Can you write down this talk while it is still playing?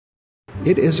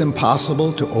It is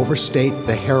impossible to overstate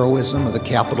the heroism of the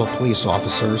Capitol Police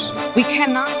officers. We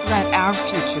cannot let our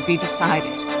future be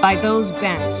decided by those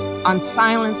bent on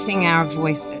silencing our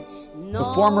voices. The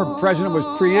former president was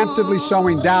preemptively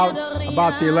sowing doubt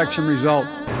about the election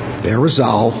results. Their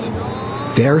resolve,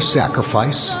 their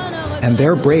sacrifice, and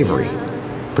their bravery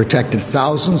protected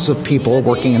thousands of people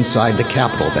working inside the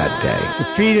Capitol that day.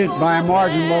 Defeated by a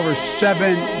margin of over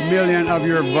 7 million of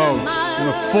your votes in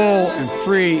a full and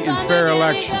free and fair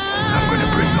election. I'm going to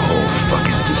bring the whole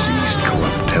fucking diseased,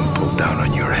 corrupt temple down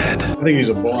on your head. I think he's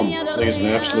a bum. I think he's an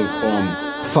absolute bum.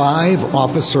 5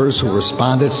 officers who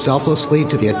responded selflessly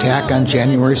to the attack on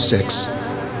January 6th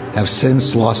have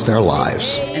since lost their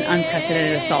lives. An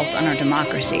unprecedented assault on our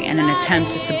democracy and an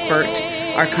attempt to subvert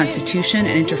our Constitution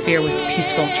and interfere with the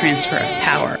peaceful transfer of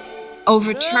power.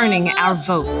 Overturning our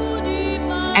votes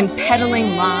and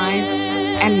peddling lies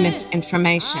and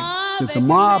misinformation. That the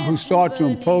mob who sought to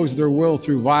impose their will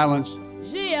through violence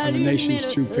are the nation's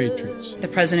true patriots. The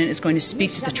president is going to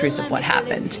speak to the truth of what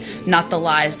happened, not the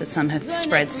lies that some have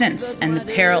spread since, and the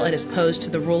peril it has posed to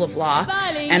the rule of law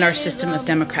and our system of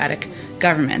democratic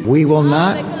government. We will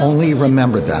not only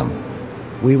remember them,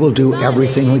 we will do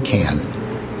everything we can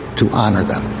to honor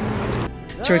them.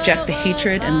 To reject the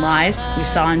hatred and lies we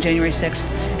saw on January 6th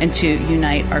and to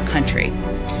unite our country.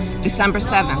 December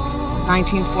 7th,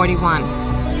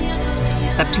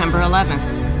 1941. September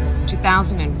 11th,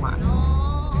 2001.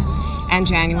 And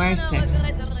January 6th,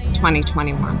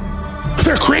 2021.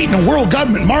 They're creating a world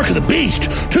government mark of the beast.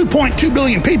 2.2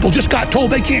 billion people just got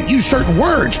told they can't use certain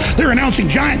words. They're announcing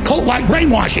giant cult-like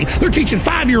brainwashing. They're teaching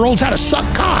 5-year-olds how to suck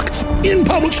cock in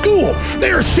public school.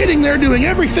 They are sitting there doing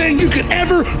everything you could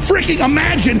ever freaking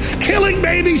imagine, killing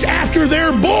babies after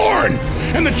they're born.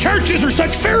 And the churches are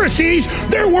such Pharisees,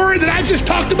 they're worried that I just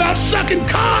talked about sucking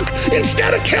cock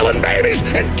instead of killing babies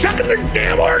and chucking their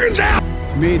damn organs out.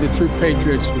 To me, the true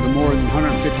patriots were the more than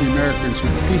 150 Americans who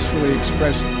peacefully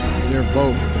expressed their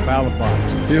vote at the ballot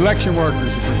box, the election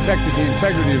workers who protected the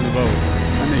integrity of the vote,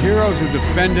 and the heroes who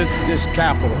defended this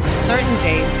Capitol. Certain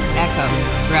dates echo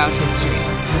throughout history,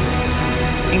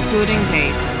 including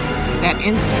dates that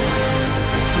instantly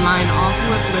remind all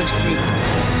who have lived through them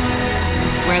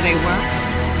where they were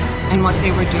and what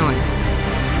they were doing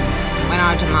when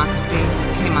our democracy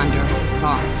came under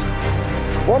assault.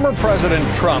 Former President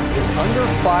Trump is under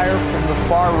fire from the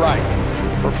far right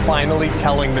for finally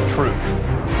telling the truth.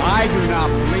 I do not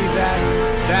believe that.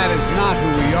 That is not who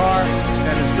we are.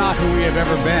 That is not who we have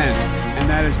ever been. And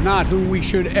that is not who we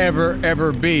should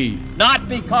ever be. Not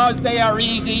because they are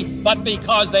easy, but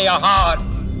because they are hard.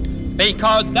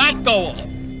 Because that goal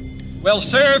will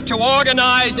serve to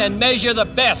organize and measure the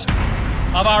best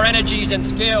of our energies and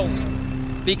skills.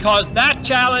 Because that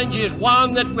challenge is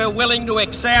one that we're willing to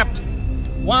accept,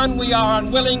 one we are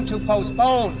unwilling to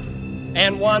postpone,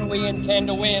 and one we intend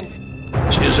to win.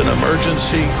 Is an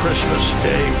emergency Christmas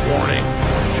Day warning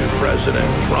to President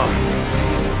Trump.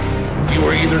 You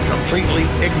are either completely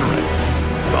ignorant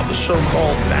about the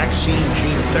so-called vaccine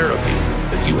gene therapy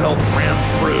that you helped ram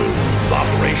through with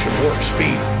Operation Warp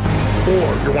Speed, or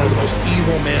you're one of the most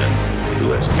evil men who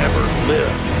has ever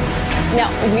lived. Now,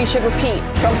 we should repeat,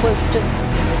 Trump was just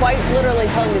quite literally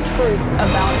telling the truth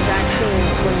about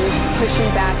vaccines when he was pushing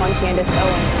back on Candace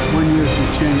Owens. 1 year since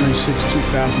January 6,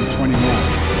 2021.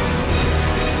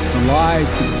 The lies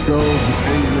that drove the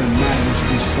anger and madness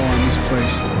we saw in this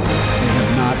place, they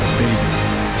have not abated.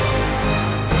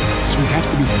 So we have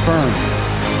to be firm,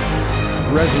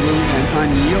 resolute, and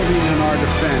unyielding in our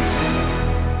defense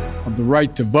of the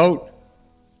right to vote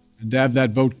and to have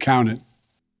that vote counted.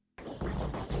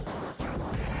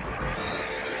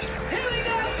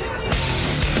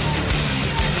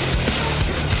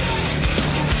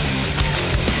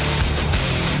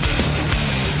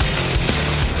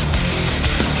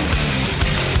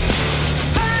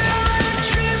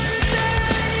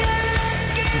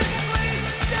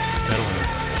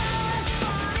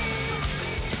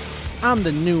 I'm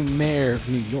the new mayor of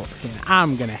New York, and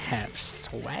I'm gonna have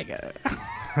swagger.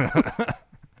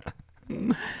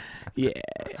 Yeah.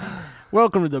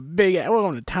 Welcome to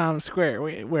Times Square,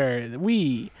 where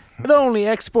the only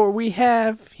export we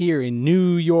have here in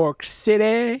New York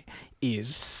City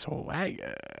is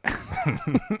swagger.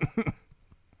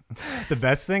 The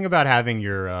best thing about having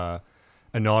your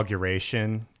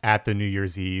inauguration at the New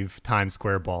Year's Eve Times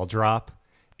Square ball drop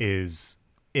is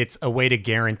it's a way to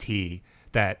guarantee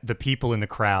that the people in the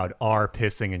crowd are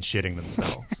pissing and shitting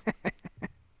themselves.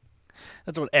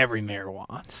 That's what every mayor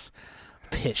wants.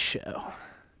 Piss show.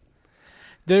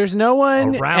 There's no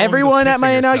one. Around the Everyone at pissing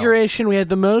my yourself. inauguration, we had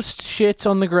the most shits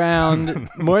on the ground.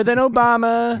 More than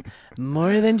Obama,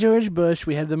 more than George Bush.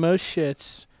 We had the most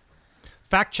shits.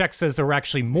 Fact check says there were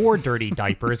actually more dirty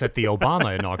diapers at the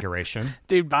Obama inauguration.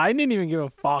 Dude, Biden didn't even give a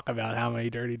fuck about how many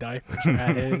dirty diapers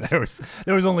that is.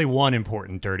 There was only one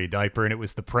important dirty diaper, and it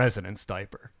was the president's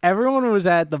diaper. Everyone was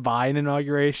at the Biden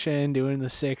inauguration doing the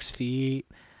 6 feet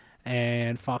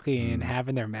and fucking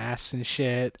having their masks and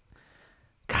shit.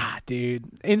 God, dude,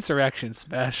 insurrection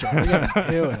special. We're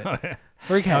gonna do it.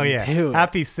 We're gonna do it.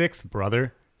 Happy 6th,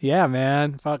 brother. Yeah,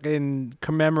 man. Fucking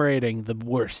commemorating the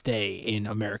worst day in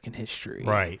American history.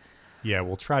 Right. Yeah,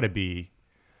 we'll try to be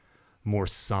more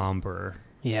somber.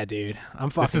 Yeah, dude. I'm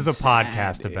fucking This is a sad,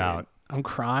 podcast dude. about I'm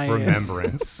crying.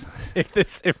 remembrance.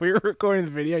 If we were recording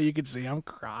the video, you could see I'm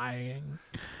crying.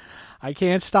 I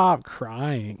can't stop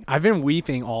crying. I've been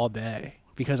weeping all day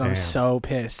because I'm so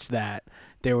pissed that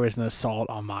there was an assault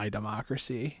on my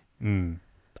democracy.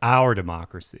 Our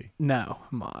democracy. No,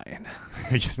 mine.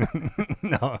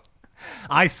 No.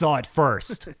 I saw it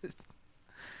first.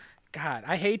 God,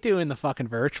 I hate doing the fucking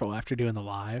virtual after doing the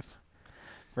live.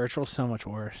 Virtual's so much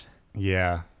worse.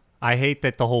 Yeah. I hate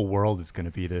that the whole world is going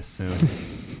to be this soon.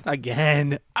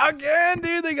 Again,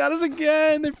 dude, they got us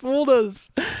again. They fooled us.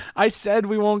 I said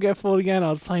we won't get fooled again. I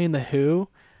was playing The Who.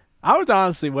 I was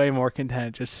honestly way more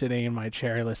content just sitting in my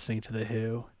chair listening to The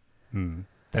Who. Than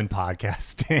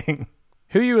podcasting.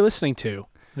 Who are you listening to?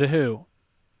 The Who.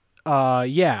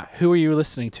 Yeah. Who are you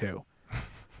listening to?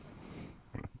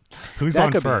 Who's That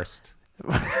on could be- first?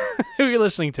 Who are you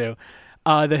listening to?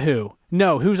 The Who.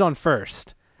 No, who's on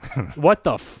first? What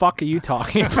the fuck are you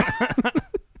talking about?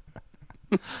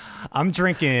 I'm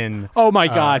drinking. Oh my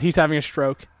God, he's having a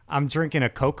stroke. I'm drinking a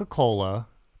Coca-Cola,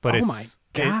 but Oh my it's.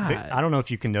 God. I don't know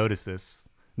if you can notice this.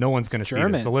 No one's going to see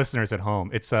German. this. The listeners at home.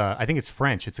 It's I think it's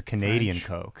French. It's a Canadian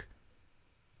French. Coke.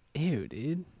 Ew,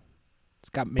 dude. It's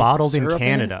got maple Bottled in syrup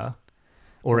Canada.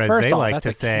 Or Well, as first they off, like that's to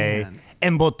a say, can.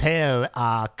 en bouteille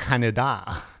à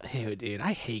Canada. Ew, dude.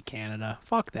 I hate Canada.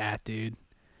 Fuck that, dude.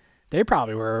 They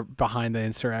probably were behind the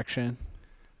insurrection.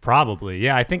 Probably.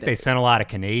 Yeah, I think they sent a lot of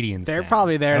Canadians They're down.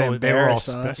 probably there to They were all embarrass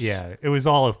us. yeah, it was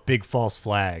all a big false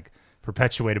flag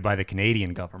perpetuated by the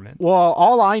Canadian government. Well,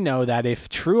 all I know that if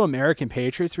true American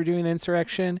patriots were doing the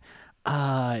insurrection,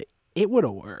 it would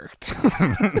have worked.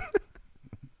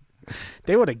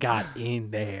 They would have got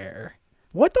in there.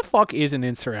 What the fuck is an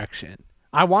insurrection?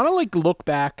 I want to like look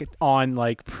back on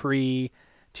like pre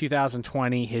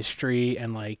 2020 history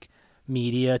and like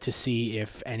media to see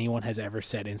if anyone has ever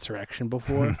said insurrection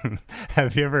before.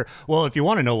 Have you ever? Well, if you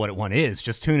want to know what one is,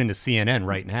 just tune into CNN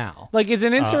right now. Like, is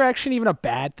an insurrection even a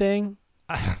bad thing?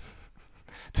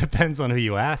 Depends on who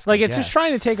you ask. Like, I it's just guess.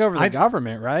 trying to take over the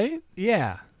government, right?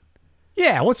 Yeah.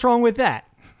 Yeah. What's wrong with that?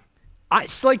 I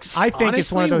think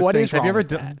it's one of those what things. is Have wrong you ever with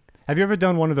done? that? Have you ever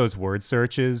done one of those word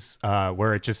searches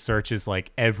where it just searches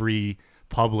like every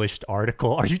published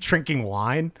article? Are you drinking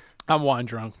wine? I'm wine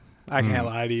drunk. I can't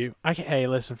lie to you. Hey,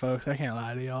 listen, folks. I can't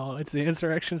lie to y'all. It's the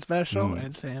insurrection special,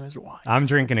 and Sam is wine. I'm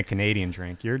drinking a Canadian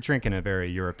drink. You're drinking a very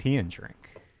European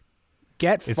drink.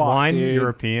 Get Is fucked, wine dude.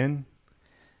 European?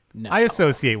 No. I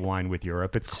associate wine with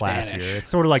Europe. It's classier. Spanish. It's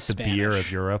sort of like the beer Spanish.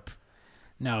 of Europe.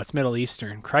 No, it's Middle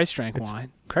Eastern. Christ drank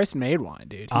wine. Christ made wine,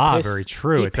 dude. Very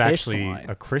true. he It's pissed actually wine.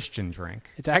 a Christian drink.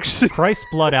 It's actually Christ's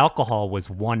blood alcohol was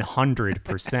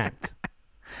 100%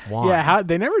 wine. Yeah,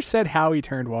 they never said how he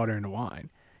turned water into wine.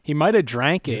 He might have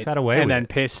drank it had a way and with then it.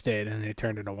 pissed it and it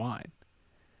turned into wine.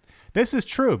 This is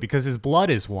true because his blood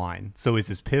is wine. So is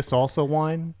his piss also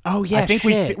wine? Oh, yeah, I think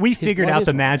shit. we His figured blood out is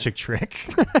the wine. magic trick.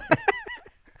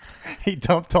 He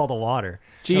dumped all the water.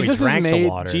 Jesus no, he drank is made. the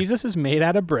water. Jesus is made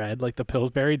out of bread, like the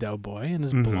Pillsbury Doughboy, and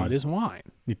his Mm-hmm. blood is wine.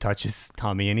 He touches his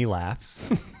tummy and he laughs.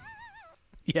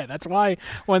 Yeah, that's why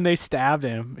when they stabbed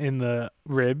him in the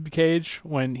rib cage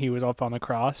when he was up on the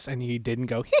cross and he didn't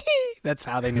go hee hee, that's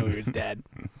how they knew he was dead.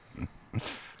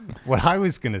 What I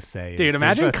was gonna say, Dude, is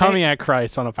imagine there's a coming thing- at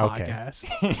Christ on a Okay.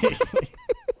 podcast.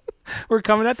 We're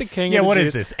coming at the King. Yeah, of the what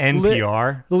is Jews. this,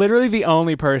 NPR? Literally the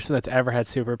only person that's ever had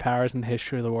superpowers in the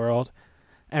history of the world,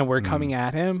 and we're Hmm. coming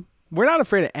at him. We're not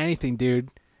afraid of anything, dude.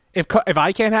 If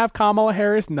I can't have Kamala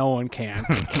Harris, no one can.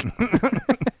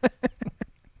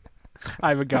 I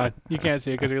have a gun. You can't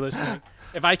see it because you're listening.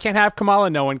 If I can't have Kamala,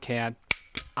 no one can.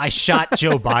 I shot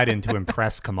Joe Biden to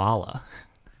impress Kamala.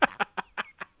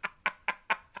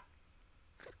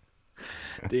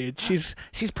 Dude, she's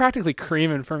practically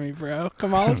creaming for me, bro.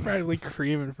 Kamala's practically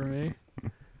creaming for me.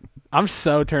 I'm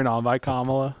so turned on by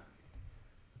Kamala.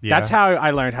 Yeah. That's how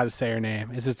I learned how to say her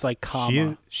name. It's like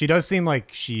comma. She does seem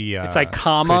like she. It's like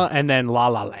comma and then La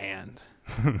La Land.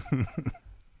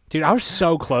 Dude, I was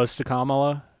so close to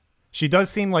Kamala. She does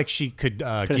seem like she could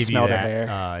give you smelled her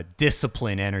that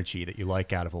discipline energy that you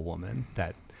like out of a woman.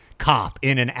 That cop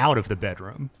in and out of the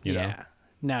bedroom. You know?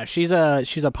 No, she's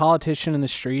a politician in the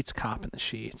streets, cop in the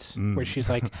sheets, where she's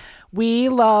like, we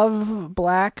love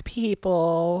black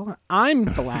people. I'm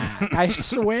black, I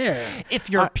swear. If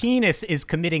your penis is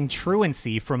committing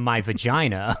truancy from my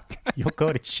vagina, you'll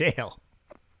go to jail.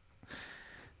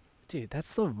 Dude,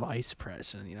 that's the vice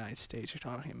president of the United States you're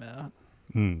talking about.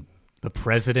 The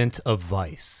president of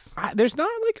Vice. There's not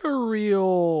like a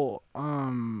real,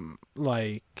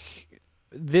 like,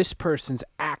 this person's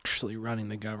actually running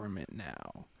the government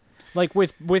now. Like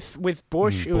with Bush, it was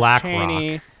Black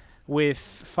Cheney. Rock. With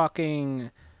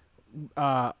fucking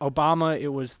Obama, it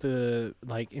was the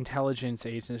like intelligence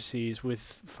agencies.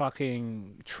 With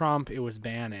fucking Trump, it was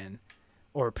Bannon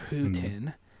or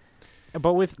Putin.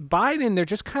 But with Biden, they're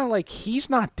just kind of like, he's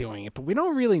not doing it, but we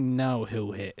don't really know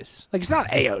who is. Like, it's not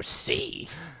AOC.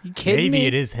 You kidding me? Maybe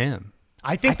it is him.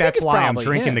 I think that's it's why I'm probably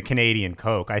drinking him. the Canadian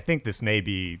Coke. I think this may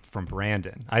be from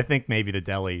Brandon. I think maybe the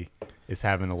deli is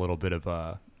having a little bit of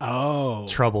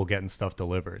trouble getting stuff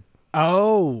delivered.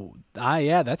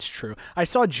 Yeah, that's true. I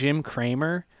saw Jim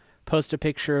Cramer post a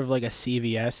picture of like a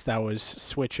CVS that was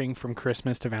switching from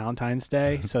Christmas to Valentine's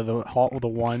Day. So the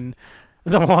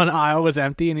one aisle was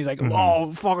empty, and he's like,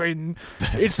 "Oh, fucking!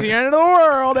 It's the end of the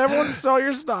world. Everyone sell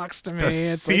your stocks to me." The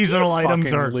It's seasonal like,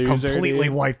 items are loser, completely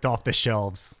dude. wiped off the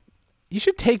shelves. You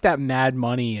should take that mad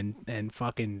money and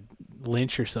fucking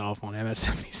lynch yourself on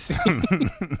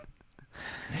MSNBC.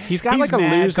 He's got like a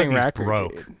mad 'cause losing he's record.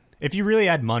 broke. Dude. If you really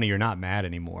had money, you're not mad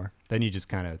anymore. Then you just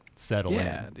kind of settle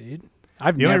Yeah, in. dude.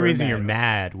 The only reason you're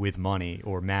mad with money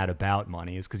or mad about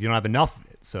money is because you don't have enough of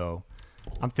it. So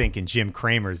I'm thinking Jim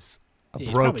Cramer's He's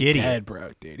broke probably idiot. dead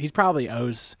broke, dude. He's probably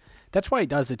owes. That's why he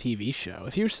does the TV show.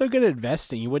 If you were so good at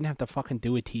investing, you wouldn't have to fucking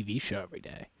do a TV show every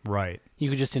day. Right. You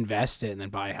could just invest it and then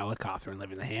buy a helicopter and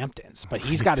live in the Hamptons. But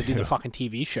he's got to do the fucking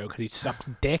TV show because he sucks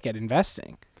dick at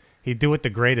investing. He'd do what the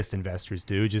greatest investors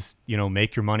do. Just,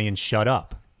 make your money and shut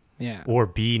up. Yeah. Or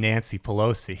be Nancy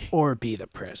Pelosi. Or be the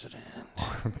president.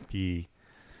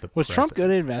 Was Trump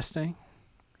good at investing?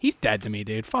 He's dead to me,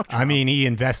 dude. Fuck Trump. I mean, he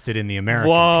invested in the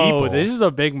American Whoa, people. this is a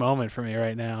big moment for me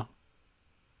right now.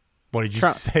 What did you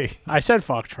Trump. say? I said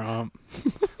fuck Trump.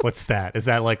 What's that? Is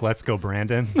that like Let's Go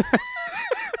Brandon?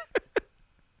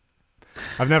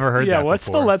 I've never heard that Yeah, what's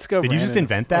before. the Let's Go Did Brandon you just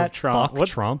invent that? of Trump? Fuck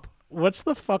Trump? What's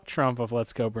the fuck Trump of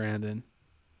Let's Go Brandon?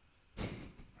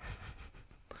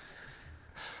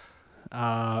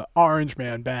 Orange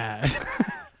Man bad.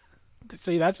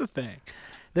 See, that's the thing.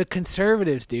 The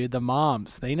conservatives, dude, the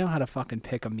moms, they know how to fucking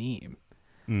pick a meme.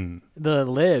 The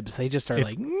libs, they just are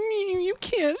like, you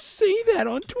can't say that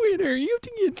on Twitter. You have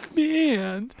to get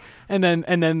banned. And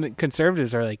then the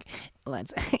conservatives are like,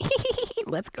 let's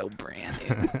go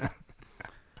Brandon.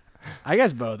 I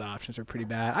guess both options are pretty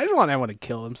bad. I just want everyone to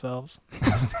kill themselves.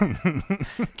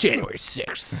 January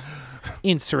 6th.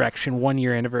 Insurrection 1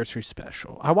 year anniversary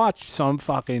special. I watched some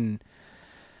fucking...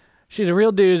 She's a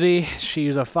real doozy.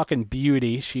 She's a fucking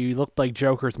beauty. She looked like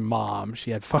Joker's mom.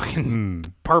 She had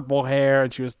fucking purple hair,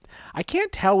 and she was... I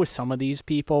can't tell with some of these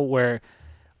people where...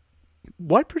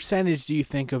 What percentage do you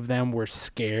think of them were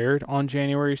scared on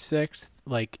January 6th,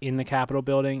 like in the Capitol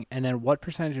building? And then what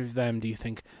percentage of them do you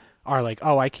think are like,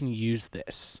 oh, I can use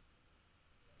this?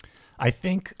 I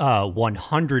think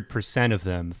 100% of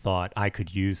them thought I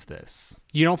could use this.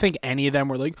 You don't think any of them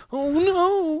were like, oh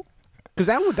no? Because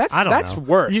that's know.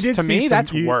 worse. To me,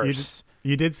 that's you, worse.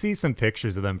 You did see some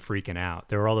pictures of them freaking out.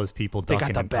 There were all those people They ducking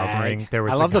got the and bag. covering. There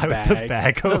was I love the the guy bag. with the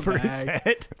bag The over his bag.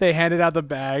 head. They handed out the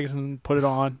bags and put it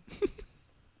on.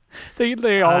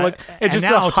 they all look. It's And just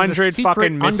now to the 100 secret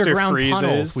fucking Mr. underground Freezes.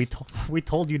 tunnels we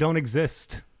told you don't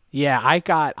exist. Yeah, I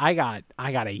got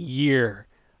a year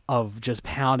of just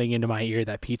pounding into my ear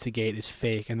that Pizzagate is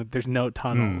fake and that there's no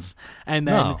tunnels. And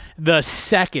then the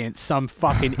second some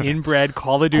fucking inbred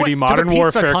Call of Duty Quick, to Modern the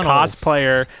pizza Warfare tunnels.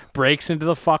 cosplayer breaks into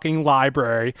the fucking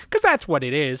library, because that's what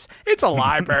it is. It's a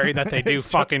library that they do It's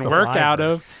just fucking a work out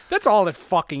library. of. That's all it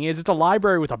fucking is. It's a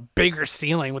library with a bigger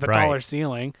ceiling, with a Right. taller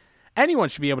ceiling. Anyone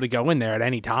should be able to go in there at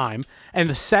any time. And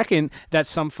the second that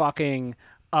some fucking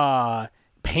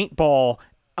paintball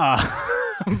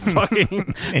fucking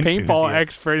paintball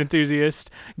expert enthusiast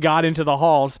got into the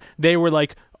halls, they were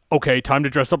like, okay, time to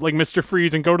dress up like Mr.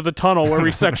 Freeze and go to the tunnel where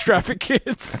we sex traffic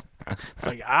kids. It's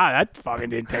like, that fucking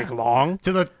didn't take long.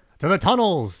 To the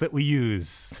tunnels that we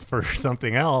use for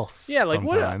something else. Yeah, like,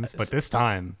 what- sometimes, but this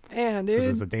time, Man, this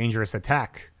dude. is a dangerous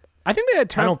attack. I think they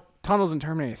had I don't- tunnels in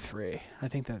Terminator 3. I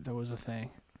think that was a thing.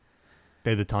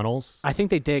 They had the tunnels? I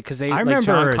think they did because I like remember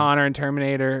John Connor and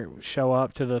Terminator show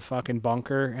up to the fucking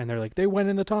bunker and they're like, they went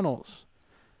in the tunnels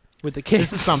with the kids.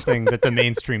 This is something that the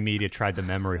mainstream media tried to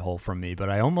memory hole from me, but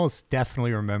I almost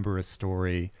definitely remember a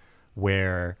story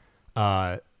where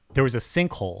there was a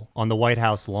sinkhole on the White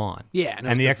House lawn. Yeah.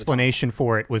 And the explanation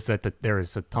for it was that there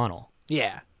is a tunnel.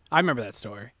 Yeah. I remember that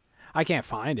story. I can't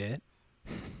find it.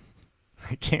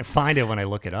 I can't find it when I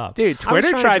look it up. Dude,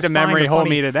 Twitter tried to memory hole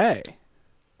me today.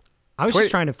 I was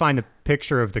just trying to find the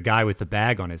picture of the guy with the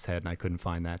bag on his head, and I couldn't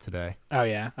find that today. Oh,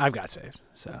 yeah. I've got saved,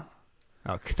 so.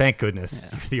 Oh, thank goodness.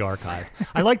 Yeah. The archive.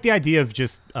 I like the idea of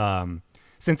just,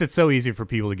 since it's so easy for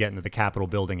people to get into the Capitol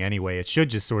building anyway, it should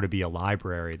just sort of be a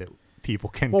library that people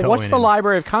can go in. Well, what's the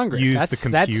Library of Congress? Use the computer.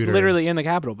 That's literally in the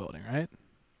Capitol building, right?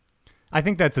 I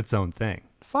think that's its own thing.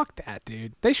 Fuck that,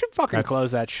 dude. They should fucking close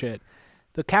that shit.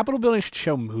 The Capitol building should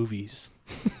show movies.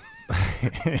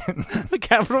 The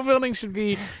Capitol building should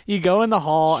be, you go in the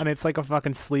hall and it's like a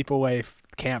fucking sleepaway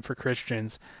camp for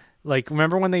Christians. Like,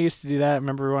 remember when they used to do that?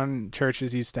 Remember when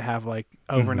churches used to have like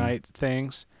overnight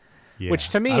things? Yeah. Which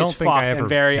to me is fucked and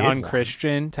very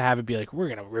unchristian to have it be like, we're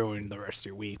going to ruin the rest of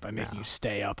your week by making you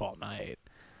stay up all night.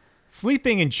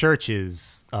 Sleeping in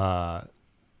churches,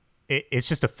 it's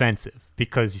just offensive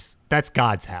because that's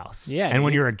God's house. Yeah. And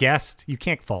when you're a guest, you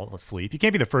can't fall asleep. You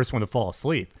can't be the first one to fall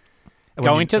asleep.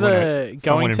 Someone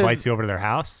invites you over to their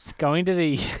house. Going to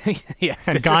the yeah,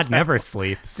 and God never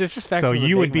sleeps. Disrespectful. So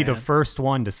you would be the first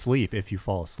one to sleep if you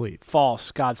fall asleep.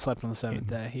 False. God slept on the seventh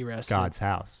day. He rested. God's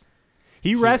house.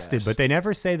 He rested, but they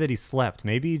never say that he slept.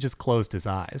 Maybe he just closed his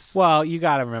eyes. Well, you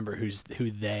got to remember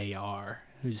who they are.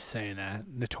 Who's saying that?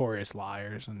 Notorious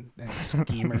liars and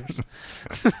schemers.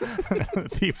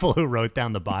 People who wrote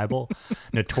down the Bible,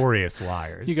 notorious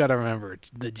liars. You got to remember,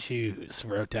 the Jews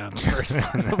wrote down the first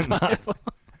part of the Bible.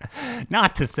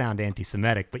 Not to sound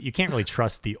anti-Semitic, but you can't really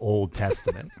trust the Old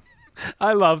Testament.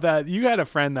 I love that. You had a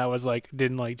friend that was like,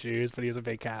 didn't like Jews, but he was a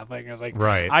big Catholic. And I was like,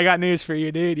 right. I got news for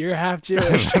you, dude. You're half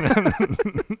Jewish. I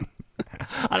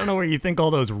don't know where you think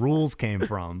all those rules came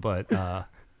from, but a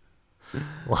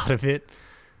lot of it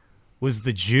was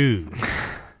the Jews.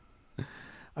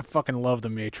 I fucking love The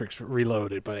Matrix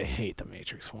Reloaded, but I hate The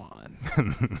Matrix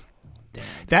 1.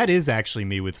 That is actually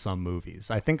me with some movies.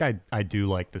 I think I do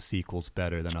like the sequels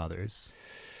better than others.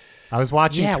 I was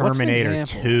watching Terminator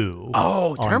 2.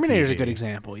 Oh, Terminator's a good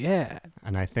example, yeah.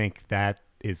 And I think that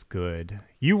is good.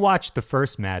 You watched the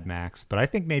first Mad Max, but I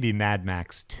think maybe Mad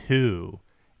Max 2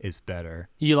 is better.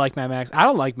 You like Mad Max? I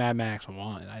don't like Mad Max 1.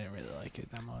 I didn't really like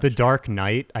it that much. The Dark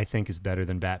Knight, I think, is better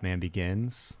than Batman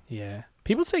Begins. Yeah.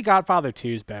 People say Godfather 2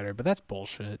 is better, but that's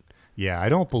bullshit. Yeah, I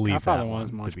don't believe Godfather that 1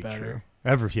 is one much to be better. true.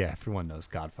 Everyone knows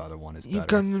Godfather 1 is better.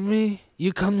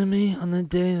 You come to me on the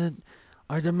day that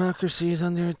our democracy is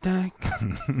under attack.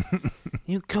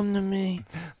 You come to me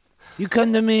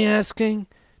asking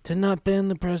to not ban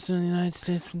the President of the United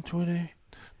States from Twitter.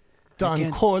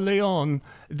 Don Corleone,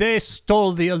 they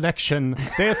stole the election.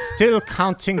 They're still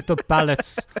counting the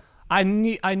ballots.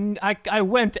 I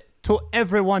went to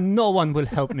everyone. No one will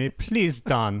help me. Please,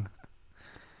 Don.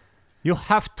 You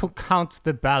have to count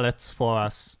the ballots for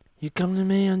us. You come to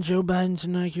me on Joe Biden's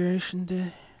inauguration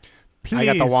day. Please. I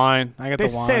got the wine. They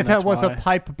say there was a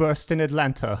pipe burst in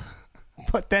Atlanta,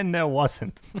 but then there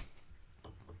wasn't.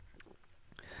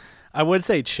 I would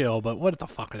say chill, but what the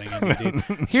fuck are they going to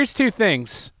do? Here's two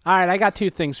things. All right, I got two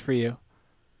things for you.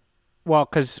 Well,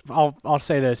 because I'll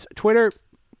say this. Twitter,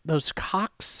 those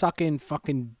cock-sucking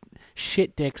fucking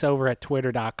shit dicks over at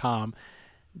twitter.com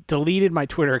deleted my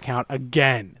Twitter account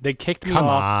again. They kicked me off. Come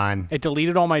on. It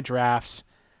deleted all my drafts.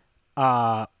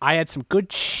 I had some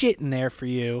good shit in there for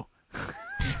you.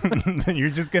 You're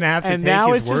just going to have to take his word for it. And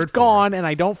now it's just gone, and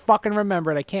I don't fucking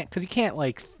remember it. I can't, because you can't,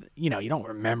 like, you don't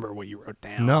remember what you wrote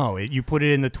down. No, you put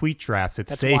it in the tweet drafts.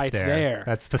 It's safe why it's there.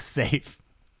 That's the safe.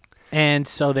 And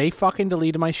so they fucking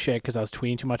deleted my shit because I was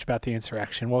tweeting too much about the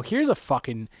insurrection. Well, here's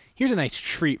a nice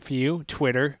treat for you,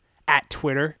 Twitter, at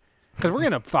Twitter, because we're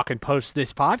going to fucking post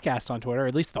this podcast on Twitter, or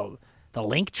at least the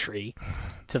link tree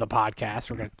to the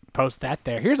podcast. We're going to post that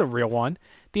there. Here's a real one.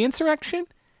 The insurrection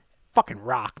fucking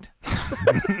rocked.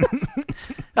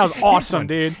 That was awesome,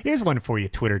 dude. Here's one for you,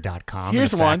 twitter.com.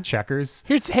 Here's one. Checkers.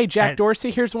 Hey, Jack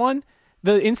Dorsey, here's one.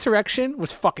 The insurrection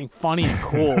was fucking funny and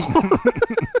cool.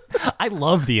 I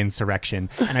love the insurrection,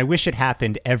 and I wish it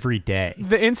happened every day.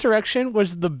 The insurrection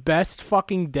was the best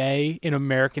fucking day in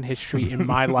American history in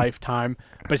my lifetime,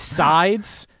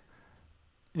 besides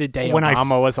the day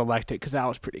Obama was elected, because that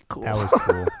was pretty cool. That was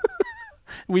cool.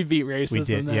 We beat racism. We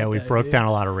did. Yeah, we broke down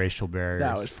a lot of racial barriers.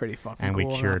 That was pretty fucking cool. And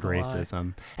we cured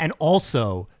racism. And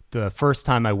also, the first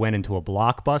time I went into a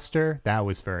Blockbuster, that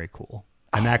was very cool.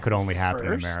 And that could only happen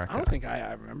in First? America. I don't think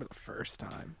I remember the first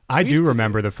time. I We do used to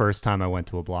remember the first time I went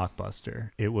to a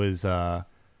Blockbuster. It was I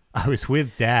was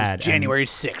with Dad. and January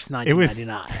 6th, It was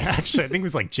 1999. actually I think it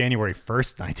was like January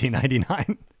 1st,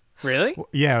 1999. Really?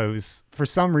 Yeah, it was for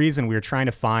some reason we were trying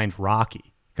to find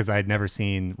Rocky because I had never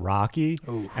seen Rocky,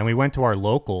 and we went to our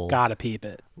local. Gotta peep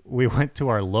it. We went to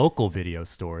our local video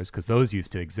stores because those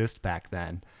used to exist back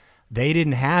then. They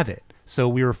didn't have it. So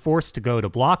we were forced to go to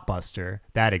Blockbuster.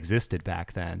 That existed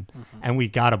back then. And we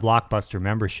got a Blockbuster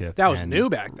membership. That was and new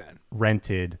back then.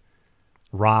 Rented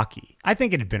Rocky. I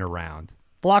think it had been around.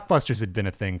 Blockbusters had been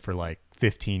a thing for like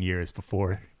 15 years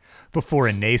before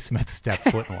a Naismith stepped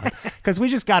foot in one. Because we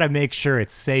just got to make sure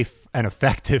it's safe and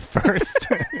effective first.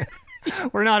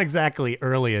 We're not exactly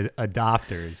early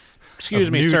adopters. Excuse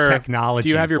of me, new sir.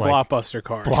 Technologies Do you have your like Blockbuster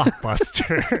card?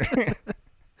 Blockbuster.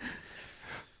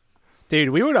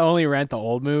 Dude, we would only rent the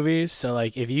old movies. So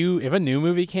like if a new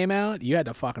movie came out, you had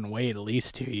to fucking wait at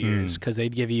least 2 years because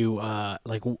they'd give you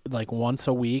like once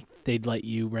a week they'd let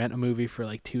you rent a movie for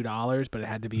like $2, but it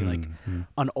had to be like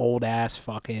an old ass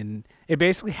fucking. It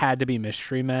basically had to be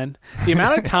Mystery Men. The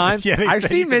amount of times Yeah, they I've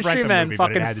said you seen could rent Mystery the Men movie,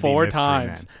 but it fucking had to be 4 Mystery times.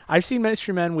 Men. I've seen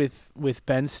Mystery Men with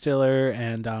Ben Stiller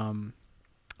and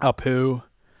Apu.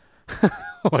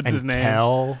 What's And his name?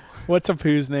 Kel. What's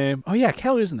Apu's name? Oh yeah,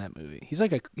 Kel is in that movie. He's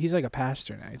like a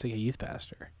pastor now. He's like a youth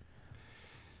pastor.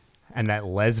 And that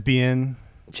lesbian.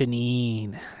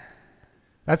 Janine.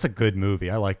 That's a good movie.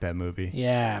 I like that movie.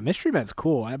 Yeah, Mystery Men's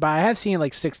cool. But I have seen it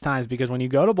like 6 times because when you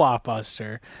go to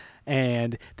Blockbuster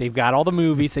and they've got all the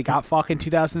movies, they got fucking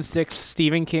 2006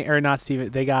 Stephen King or not Stephen.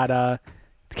 They got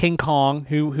King Kong.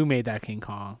 Who made that King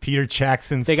Kong? Peter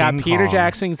Jackson's They got King Peter Kong.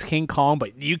 Jackson's King Kong,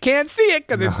 but you can't see it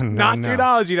because it's No, not no.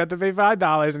 $2. You'd have to pay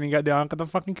 $5, and you got down with the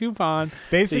fucking coupon. So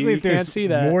Basically, you if can't there's see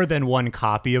that. more than one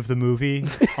copy of the movie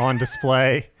on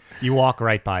display, you walk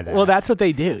right by that. Well, that's what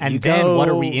they do. And You then what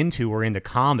are go- we into? We're into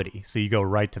comedy. So you go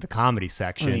right to the comedy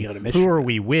section. And you go to Mystery Who are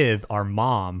we with? Our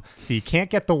mom. So you can't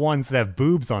get the ones that have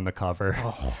boobs on the cover.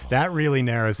 That really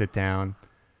narrows it down.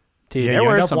 Dude, yeah, there you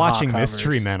were end up some hot watching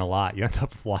Mystery covers. Men a lot. You end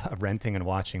up renting and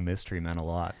watching Mystery Men a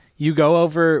lot. You go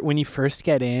over when you first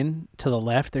get in. To the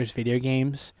left, there's video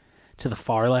games. To the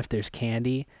far left, there's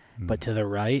candy. But to the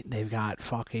right, they've got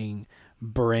fucking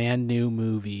brand new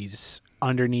movies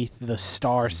underneath the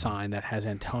star sign that has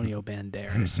Antonio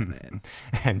Banderas in it.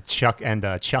 And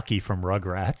Chucky from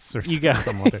Rugrats or You go,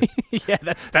 some other yeah,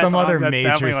 that's some other that's major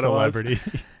definitely what it was.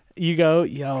 celebrity. You go,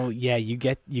 you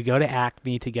go to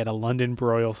Acme to get a London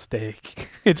broil steak.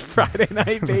 It's Friday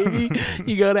night, baby.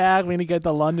 You go to Acme to get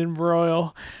the London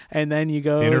broil, and then you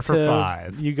go Dinner to for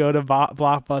 $5. You go to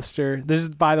Blockbuster. This is,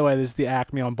 by the way, this is the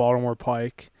Acme on Baltimore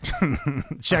Pike.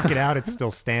 Check it out. It's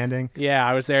still standing. Yeah,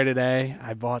 I was there today.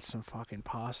 I bought some fucking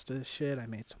pasta shit. I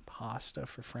made some pasta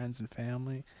for friends and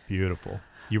family. Beautiful.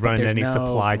 You But run into there's any no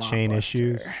supply chain Blockbuster.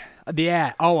 issues?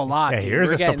 Yeah. Oh, a lot. Yeah, dude. here's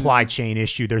We're a getting- supply chain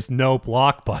issue. There's no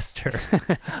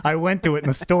Blockbuster. I went to it and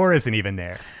the store isn't even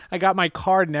there. I got my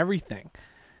card and everything.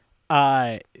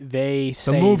 They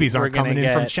say The movies we're aren't coming gonna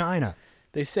in from get- China.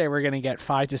 They say we're gonna get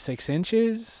 5 to 6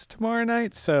 inches tomorrow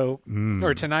night, so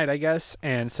or tonight, I guess.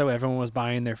 And so everyone was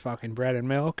buying their fucking bread and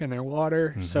milk and their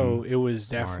water, so it was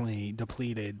definitely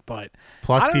depleted. But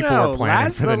Plus, I don't people know. were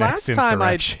planning for the next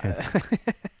insurrection.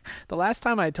 The last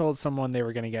time I told someone they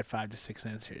were gonna get 5 to 6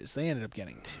 inches, they ended up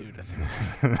getting 2 to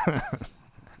 3.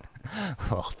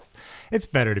 Well, it's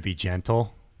better to be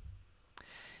gentle.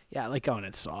 Yeah, I like going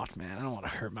in soft, man. I don't want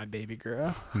to hurt my baby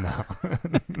girl. No.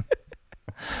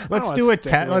 Let's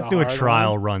Let's do a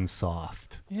trial run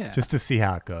soft. Yeah. Just to see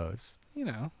how it goes. You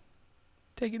know,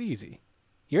 take it easy.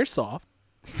 You're soft.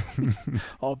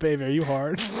 Oh, baby, are you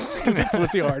hard? Is it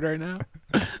pussy hard right now?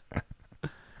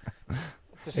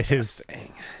 It is.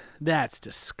 Disgusting. That's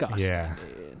disgusting. Yeah.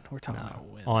 Dude. We're talking about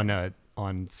women.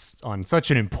 On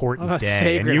such an important On a day, and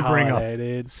sacred you bring holiday, up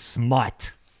dude.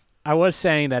 smut. I was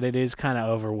saying that it is kind of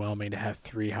overwhelming to have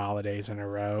 3 holidays in a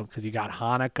row because you got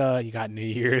Hanukkah, you got New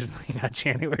Year's, and you got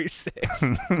January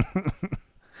 6th.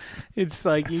 It's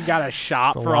like you got to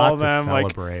shop It's a for all lot of to them.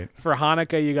 celebrate. Like for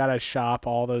Hanukkah, you got to shop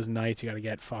all those nights. You got to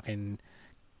get fucking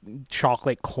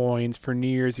chocolate coins. For New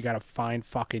Year's, you got to find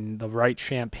fucking the right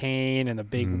champagne and the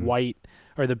big white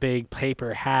or the big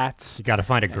paper hats. You got to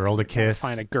find a girl to kiss.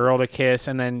 Find a girl to kiss,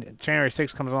 and then January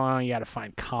 6th comes along. You got to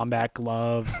find combat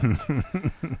gloves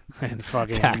and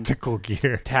fucking Tactical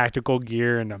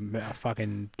gear, and a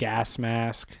fucking gas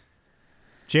mask.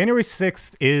 January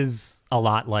 6th is a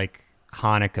lot like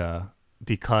Hanukkah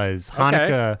because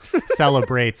Hanukkah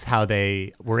celebrates how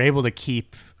they were able to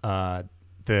keep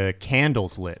the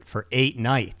candles lit for 8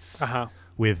 nights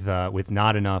with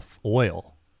not enough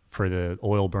oil for the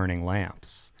oil-burning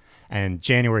lamps. And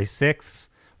January 6th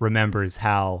remembers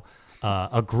how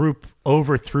a group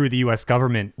overthrew the U.S.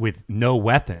 government with no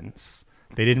weapons.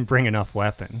 They didn't bring enough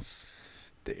weapons.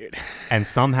 Dude. And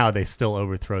somehow they still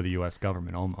overthrow the U.S.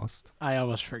 government almost. I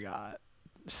almost forgot.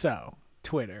 So,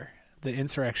 Twitter. The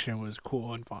insurrection was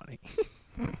cool and funny.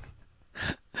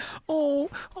 The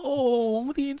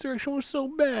insurrection was so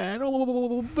bad.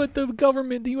 But the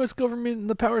government, the U.S. government and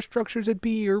the power structures at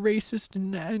B are racist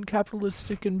and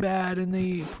capitalistic and bad, and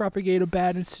they propagate a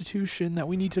bad institution that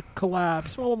we need to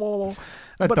collapse.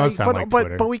 That does sound like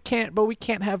Twitter. But we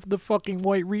can't have the fucking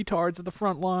white retards at the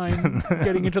front line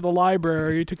getting into the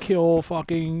library to kill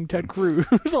fucking Ted Cruz.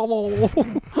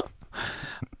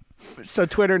 So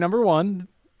Twitter, number one.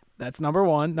 That's number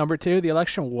one. Number two, the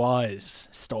election was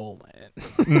stolen.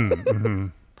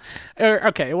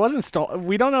 Okay, it wasn't stolen.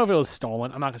 We don't know if it was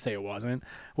stolen. I'm not going to say it wasn't.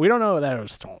 We don't know that it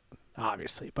was stolen,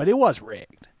 obviously, but it was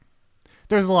rigged.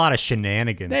 There's a lot of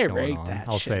shenanigans They going rigged on. that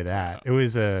I'll shit, say that. It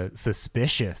was a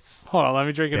suspicious Hold on, let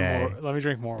me drink day more. Let me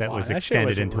drink more that wine. was That shit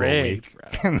extended into rigged,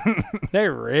 a week. bro. They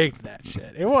rigged that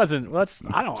shit. It wasn't.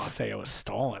 I don't want to say it was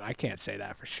stolen. I can't say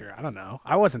that for sure. I don't know.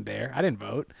 I wasn't there. I didn't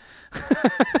vote.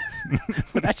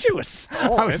 But that shit was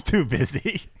stolen. I was too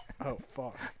busy. Oh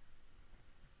fuck!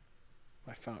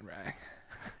 My phone rang.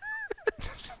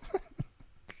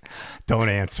 Don't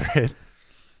answer it.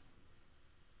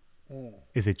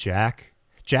 Is it Jack?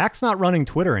 Jack's not running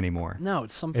Twitter anymore. No,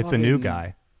 it's some. It's a new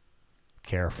guy.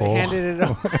 Careful. They handed it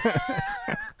over.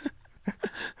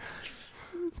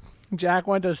 Jack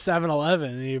went to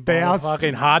 7-Eleven and he bought a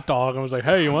fucking hot dog and was like,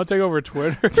 "Hey, you want to take over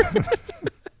Twitter?"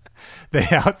 They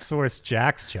outsourced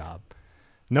Jack's job.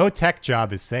 No tech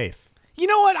job is safe. You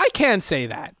know what? I can say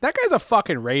that. That guy's a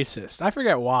fucking racist. I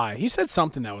forget why. He said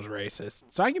something that was racist,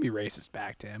 so I can be racist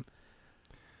back to him.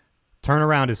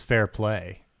 Turnaround is fair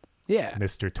play. Yeah.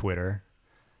 Mr. Twitter.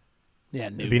 Yeah,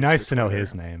 it'd be nice to know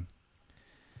his name.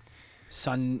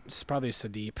 It's probably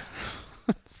Sadeep.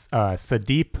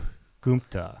 Sadeep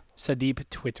Gupta. Sadeep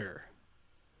Twitter.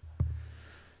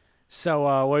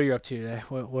 So, what are you up to today?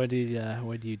 What do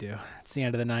you do? It's the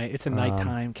end of the night. It's a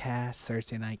nighttime cast,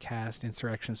 Thursday night cast,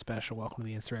 Insurrection Special. Welcome to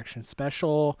the Insurrection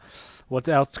Special. What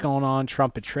else going on?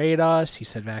 Trump betrayed us. He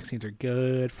said vaccines are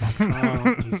good. Fuck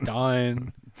Trump. He's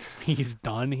done. He's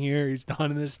done here. He's done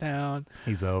in this town.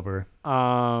 He's over.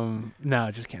 No,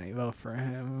 just can't vote for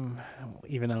him.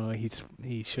 Even though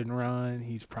he shouldn't run,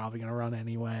 he's probably gonna run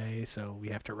anyway. So we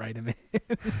have to write him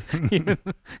in,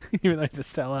 even though he's a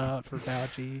sellout for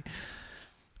Fauci.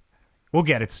 We'll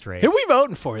get it straight. Who are we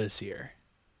voting for this year?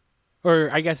 Or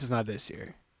I guess it's not this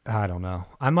year. I don't know.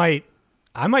 I might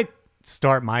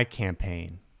start my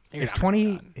campaign. Is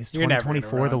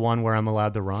 2024 the one where I'm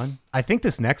allowed to run? I think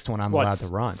this next one I'm allowed to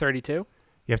run. 32? You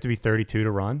have to be 32 to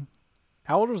run?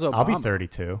 How old was Obama? I'll be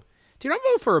 32. Dude, I'm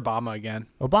voting for Obama again.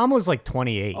 Obama was like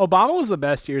 28. Obama was the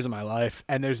best years of my life,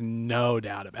 and there's no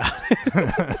doubt about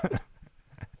it.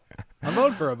 I'm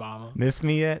voting for Obama. Miss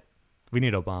me yet? We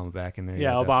need Obama back in there.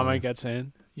 Yeah, Obama definitely. gets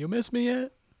in. You miss me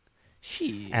yet?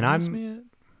 And miss me yet?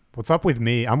 What's up with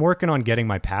me? I'm working on getting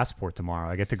my passport tomorrow.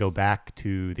 I get to go back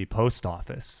to the post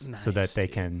office so that they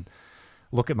can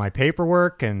look at my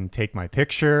paperwork and take my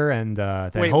picture, and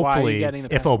then Wait, hopefully, why are you getting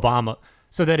the if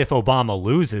Obama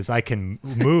loses, I can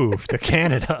move to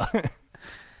Canada.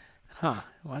 Huh?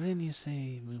 Why didn't you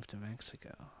say move to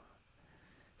Mexico?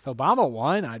 If Obama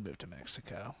won, I'd move to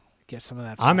Mexico. Get some of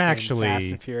that. I'm fucking actually Fast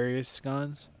and Furious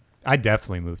guns. I'd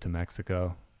definitely move to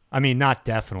Mexico. I mean, not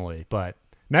definitely, but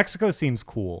Mexico seems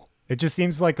cool. It just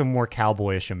seems like a more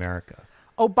cowboyish America.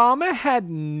 Obama had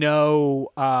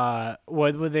no,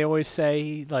 what would they always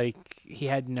say? Like, he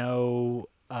had no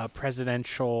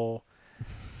presidential,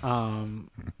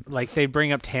 like they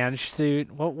bring up tan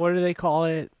suit. What do they call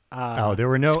it? There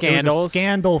were no scandals. It was a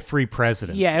scandal-free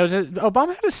presidency. Yeah,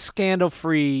 Obama had a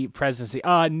scandal-free presidency.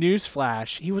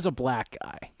 Newsflash, he was a black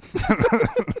guy.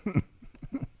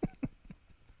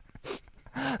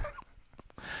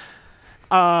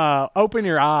 Open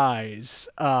your eyes,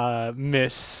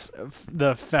 miss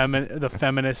the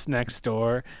feminist next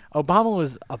door. Obama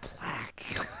was a black.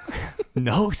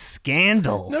 No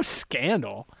scandal. No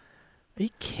scandal. Are you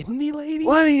kidding me, lady?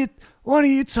 What are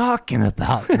you talking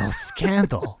about? No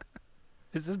scandal.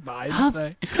 Is this Biden's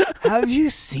thing? Have you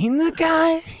seen the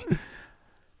guy?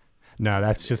 No,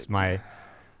 that's just I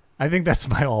think that's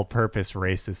my all-purpose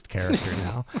racist character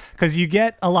now. Because you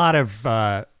get a lot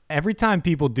of every time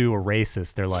people do a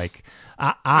racist, they're like,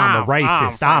 "I'm a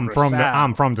racist.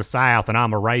 I'm from the South, and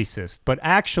I'm a racist." But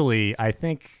actually, I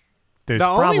think there's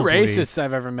only racists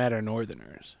I've ever met are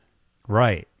Northerners.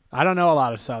 Right. I don't know a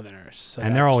lot of Southerners. So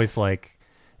and they're always like,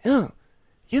 "Oh,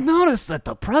 You notice that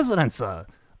the president's a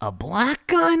black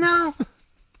guy now?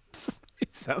 He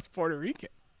sounds Puerto Rican.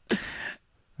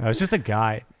 No, it's just a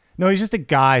guy. No, he's just a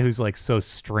guy who's like so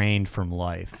strained from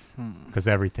life because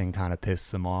everything kind of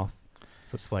pisses him off.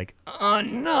 So it's like,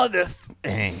 another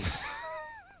thing.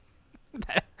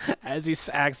 As he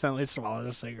accidentally swallows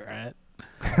a cigarette.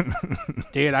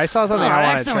 Dude, I saw something I want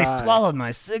to accidentally try. swallowed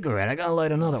my cigarette. I gotta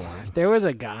light another one. There was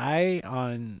a guy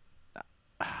on...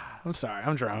 I'm sorry,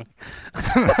 I'm drunk.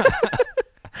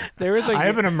 There was I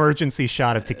have an emergency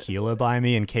shot of tequila by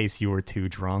me in case you were too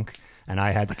drunk and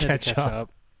I had to catch up.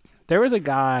 There was a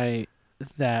guy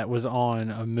that was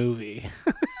on a movie.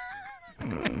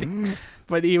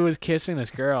 But he was kissing this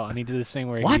girl, and he did this thing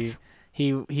where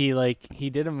he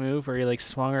did a move where he like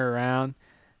swung her around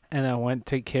and then went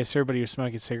to kiss her, but he was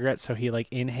smoking a cigarette, so he like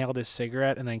inhaled his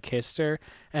cigarette and then kissed her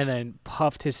and then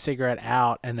puffed his cigarette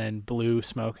out and then blew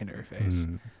smoke into her face.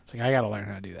 It's like, I gotta learn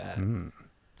how to do that.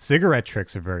 Cigarette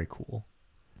tricks are very cool.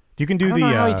 You can do I don't the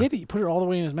know how he did it. He put it all the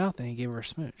way in his mouth and he gave her a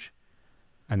smooch.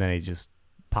 And then he just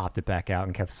popped it back out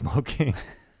and kept smoking.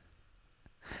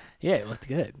 Yeah, it looked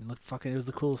good. It looked fucking. It was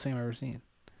the coolest thing I've ever seen.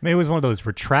 Maybe it was one of those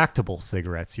retractable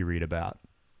cigarettes you read about.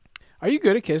 Are you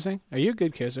good at kissing? Are you a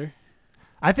good kisser?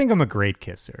 I think I'm a great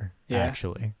kisser, Yeah?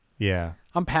 actually. Yeah.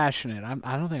 I'm passionate.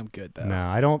 I don't think I'm good though. No,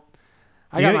 I don't.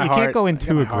 I got you my can't heart- go in I got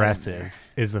too my heart in aggressive there.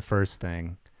 is the first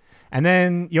thing. And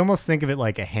then you almost think of it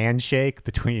like a handshake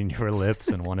between your lips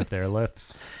and one of their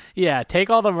lips. Yeah,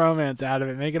 take all the romance out of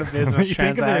it. Make it a business You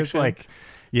think of it as transaction. like,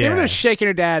 Give it yeah. a shaking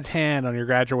your dad's hand on your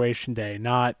graduation day,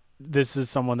 not this is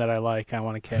someone that I like, I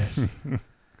want to kiss.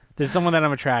 This is someone that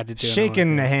I'm attracted to. and I wanna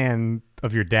Shaking the hand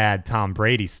of your dad, Tom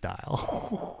Brady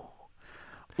style.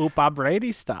 Oopa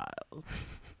Brady style.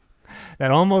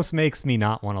 That almost makes me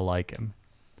not want to like him.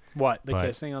 What? The But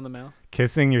kissing on the mouth?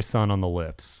 Kissing your son on the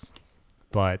lips.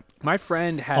 But My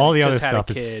friend had all the other just had a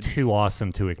stuff is kid too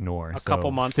awesome to ignore. a So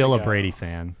couple months still ago, a Brady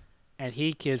fan. and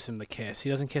he gives him the kiss. He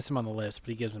doesn't kiss him on the lips, but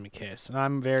he gives him a kiss. And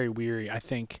I'm very weary. I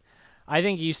think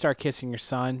you start kissing your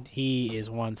son, he is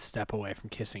one step away from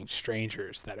kissing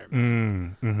strangers that are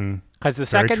because the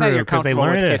second that you're comfortable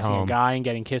with kissing a guy and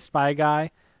getting kissed by a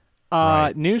guy,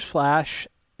 newsflash,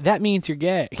 that means you're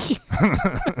gay.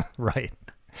 Right.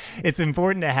 It's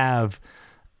important to have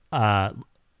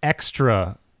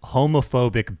extra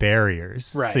homophobic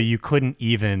barriers, Right. so you couldn't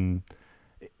even.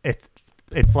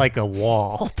 It's like a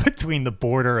wall between the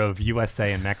border of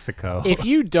USA and Mexico. If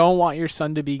you don't want your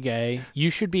son to be gay, you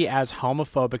should be as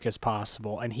homophobic as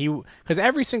possible. And because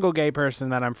every single gay person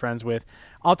that I'm friends with,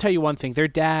 I'll tell you one thing: their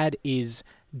dad is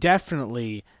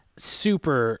definitely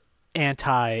super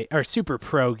anti or super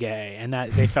pro gay, and that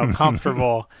they felt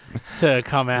comfortable to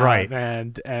come out, Right.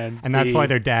 and that's why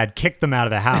their dad kicked them out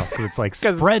of the house, because it's like,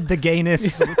 spread the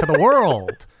gayness to the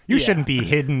world. You shouldn't be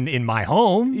hidden in my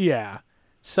home. Yeah.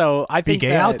 So I Be think gay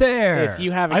that out there. If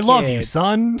you have a I love you, kid-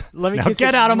 son. Let me Now kiss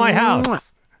get you. out of my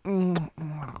house.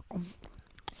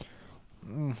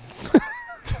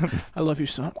 I love you,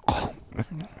 son.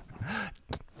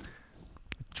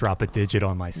 Drop a digit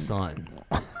on my son.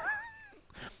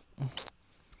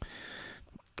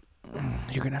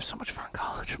 You're gonna have so much fun in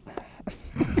college.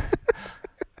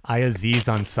 I, Aziz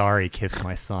Ansari, kiss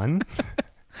my son.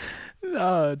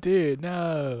 No, dude,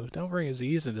 no. Don't bring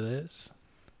Aziz into this.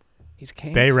 He's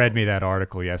canceled. Bay read me that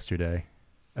article yesterday.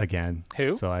 Again.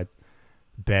 Who? So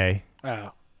Bay.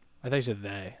 Oh, I thought you said they.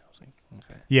 I was like,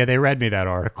 okay. Yeah, they read me that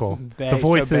article. Bay- the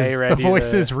voices, so Bay read the you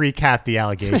voices the- recap the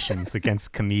allegations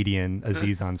against comedian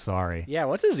Aziz Ansari. Yeah,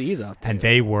 what's Aziz up to? And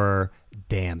they were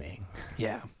damning.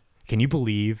 Yeah. Can you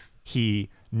believe he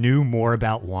knew more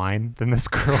about wine than this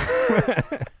girl?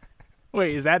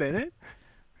 Wait, is that in it?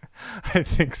 I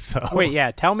think so. Wait,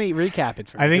 yeah. Tell me, recap it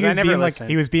for me. I think 'cause he was never being listened.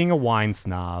 he was being a wine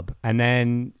snob, and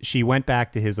then she went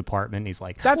back to his apartment. And he's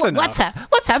like, That's enough.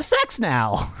 let's have sex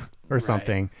now, or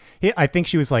something. I think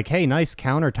she was like, hey, nice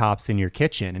countertops in your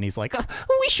kitchen, and he's like,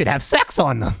 we should have sex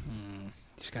on them.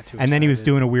 Just got too And then he was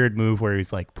excited. doing a weird move where he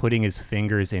was like putting his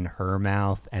fingers in her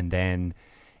mouth and then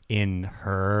in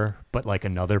her, but like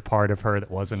another part of her that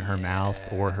wasn't her mouth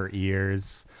or her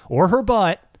ears or her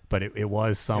butt. But it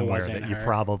was somewhere in that you her.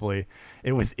 probably,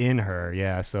 it was in her.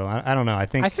 Yeah. So I don't know. I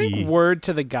think word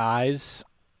to the guys,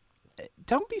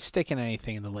 don't be sticking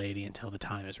anything in the lady until the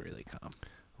time has really come.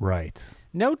 right.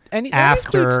 No, that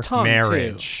After includes tongue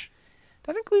marriage. Too.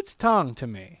 That includes tongue to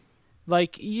me.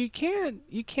 Like you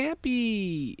can't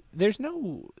be. There's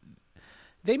no.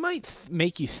 They might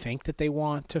make you think that they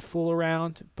want to fool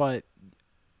around, but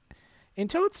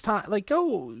until it's time, like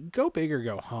go big or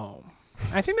go home.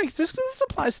 I think like, this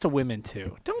applies to women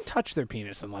too. Don't touch their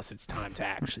penis unless it's time to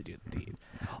actually do the deed.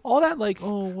 All that like,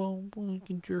 oh well, you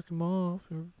can jerk him off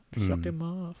or suck him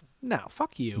off. No,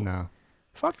 fuck you. No.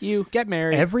 Fuck you. Get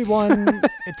married. Everyone,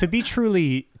 to be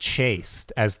truly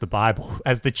chaste, as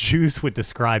the Jews would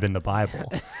describe in the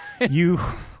Bible, you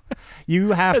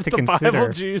have as to the consider.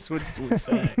 Bible Jews would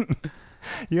say.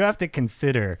 You have to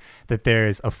consider that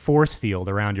there's a force field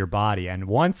around your body, and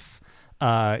once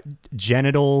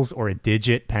genitals or a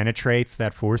digit penetrates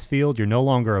that force field, you're no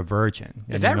longer a virgin.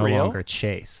 Is that you're no real? longer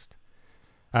chaste.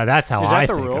 That's how Is that I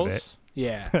the think rules? of it.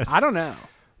 Yeah, I don't know.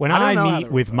 When I I don't know how meet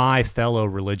the with rules are. my fellow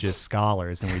religious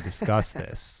scholars and we discuss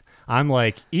this, I'm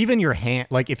like, even your hand,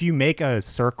 like if you make a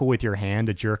circle with your hand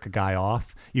to jerk a guy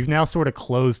off, you've now sort of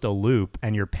closed a loop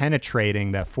and you're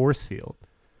penetrating that force field.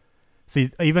 See,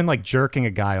 even like jerking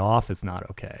a guy off is not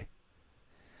okay.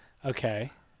 Okay.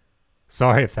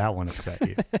 Sorry if that one upset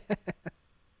you.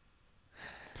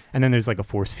 And then there's like a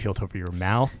force field over your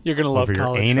mouth. You're gonna love over your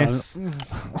college, anus,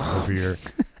 over your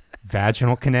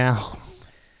vaginal canal.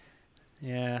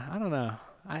 Yeah, I don't know.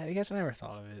 I guess I never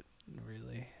thought of it,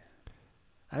 really.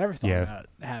 I never thought Yeah. about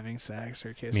having sex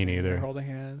or kissing neither. or holding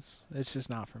hands. It's just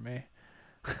not for me.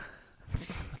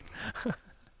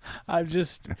 I'm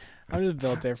just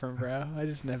built different, bro. I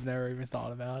just have never even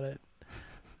thought about it.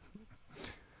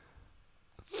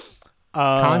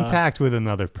 Contact with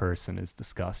another person is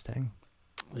disgusting.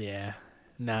 Yeah.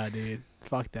 No, dude.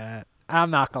 Fuck that.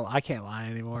 I can't lie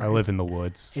anymore. I live in the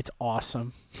woods. It's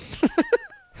awesome.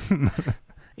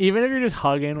 Even if you're just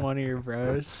hugging one of your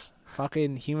bros,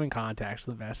 fucking human contact's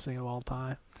the best thing of all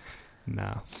time.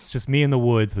 No, it's just me in the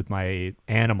woods with my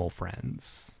animal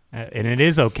friends. And it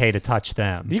is okay to touch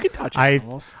them. You can touch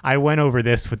animals. I went over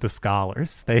this with the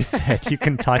scholars. They said you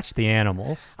can touch the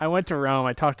animals. I went to Rome.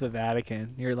 I talked to the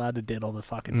Vatican. You're allowed to diddle the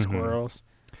fucking squirrels.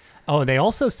 Oh, they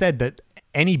also said that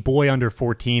any boy under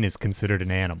 14 is considered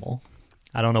an animal.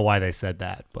 I don't know why they said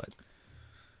that, but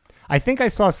I think I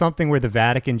saw something where the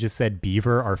Vatican just said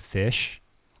beaver are fish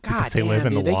because God they damn, live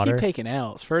in dude, the water. They keep taking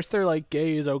L's. First they're like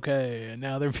gay is okay, and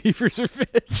now they're beavers are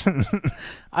fish.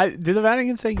 Did the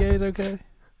Vatican say gay is okay?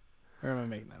 Or am I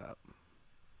making that up?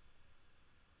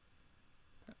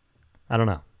 I don't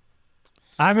know.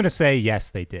 I'm going to say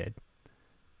yes, they did.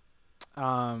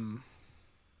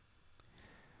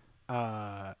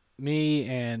 Me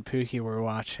and Pookie were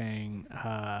watching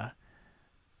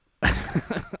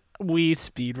Wii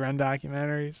speedrun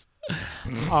documentaries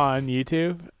on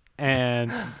YouTube,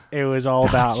 and it was all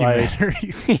about like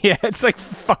yeah, it's like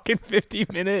fucking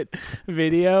 50-minute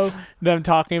video them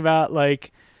talking about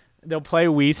like they'll play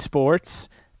Wii Sports,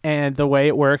 and the way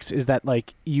it works is that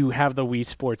like you have the Wii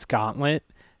Sports gauntlet,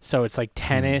 so it's like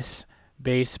tennis,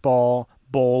 baseball,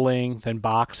 bowling, then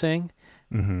boxing,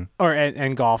 or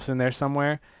and golf's in there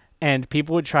somewhere. And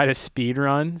people would try to speed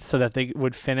run so that they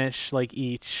would finish like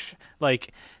each,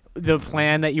 like the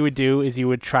plan that you would do is you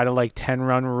would try to like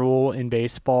 10-run rule in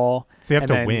baseball. So you have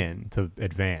to win to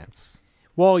advance.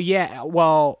 Well, yeah.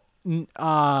 Well,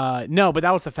 no, but that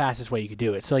was the fastest way you could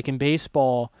do it. So like in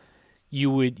baseball,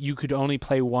 you could only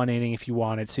play one inning if you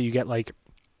wanted. So you get like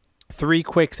 3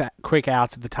 quick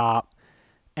outs at the top.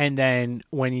 And then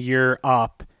when you're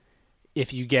up,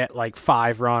 if you get like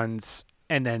 5 runs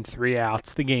and then 3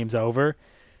 outs, the game's over.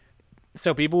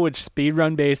 So people would speed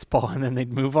run baseball and then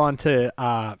they'd move on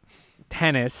to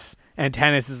tennis. And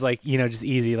tennis is like, just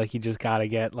easy. Like you just got to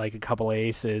get like a couple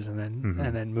aces and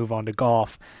then move on to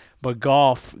golf. But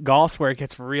golf's where it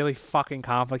gets really fucking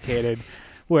complicated,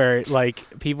 where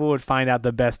like people would find out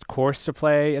the best course to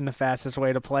play and the fastest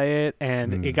way to play it.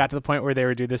 And it got to the point where they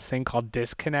would do this thing called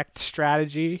disconnect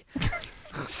strategy.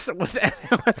 So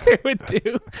what they would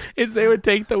do is they would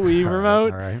take the Wii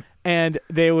remote and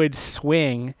they would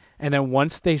swing, and then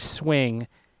once they swing,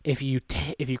 if you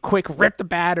quick rip the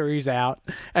batteries out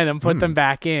and then put them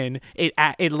back in,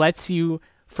 it lets you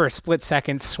for a split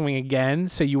second swing again,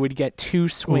 so you would get 2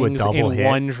 swings in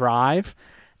one drive.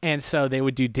 And so they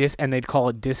would do and they'd call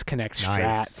it disconnect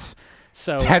strats.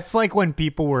 So that's like when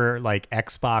people were like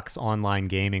Xbox online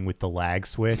gaming with the lag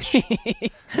switch,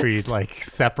 where you'd like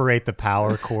separate the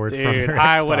power cord from your Xbox.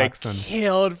 I would have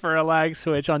killed for a lag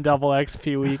switch on Double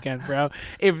XP Weekend, bro.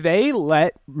 If they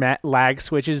let lag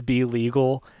switches be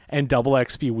legal and Double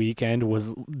XP Weekend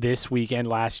was this weekend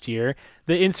last year,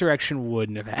 the insurrection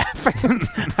wouldn't have happened.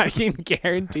 I can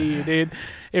guarantee you, dude.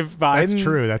 If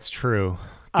Biden, That's true.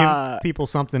 Give people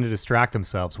something to distract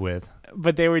themselves with.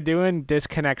 But they were doing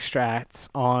disconnect strats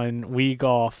on Wii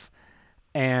Golf,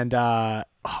 and what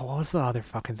was the other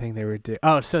fucking thing they were doing?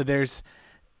 Oh, so there's,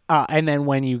 and then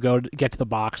when you get to the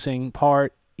boxing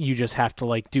part, you just have to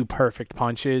like do perfect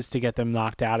punches to get them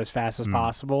knocked out as fast as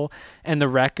possible. And the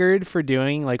record for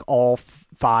doing like all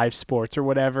 5 sports or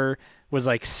whatever was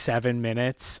like 7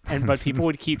 minutes, but people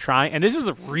would keep trying. And this is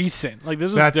recent, like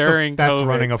this was during that's COVID.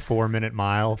 running a 4-minute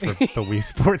mile for the Wii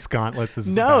Sports Gauntlets. Is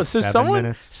No, about so 7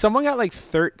 minutes. someone got like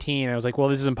 13. I was like, well,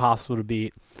 this is impossible to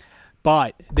beat.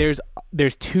 But there's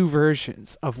 2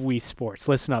 versions of Wii Sports.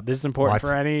 Listen up, this is important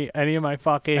for any of my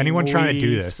fucking anyone trying to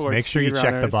do Wii this. Sports Make sure you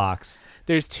check the speedrunners. box.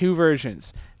 There's 2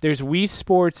 versions. There's Wii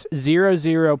Sports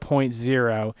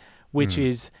 00.0, which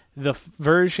is the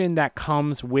version that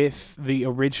comes with the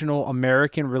original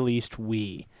American released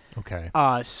Wii. Okay.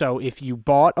 So if you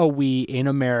bought a Wii in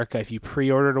America, if you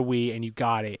pre-ordered a Wii and you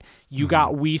got it, you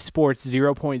got Wii Sports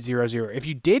 0.00. If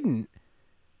you didn't,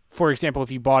 for example,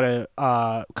 if you bought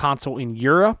a console in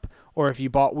Europe, or if you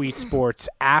bought Wii Sports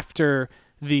after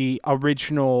the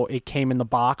original, it came in the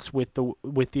box with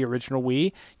the original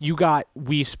Wii, you got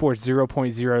Wii Sports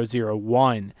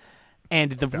 0.001.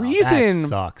 And the reason that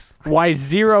sucks. why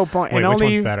 0. Wait, and which only,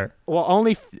 one's better? Well,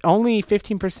 only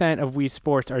 15% of Wii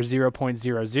Sports are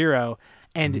 0.00.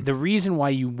 And the reason why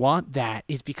you want that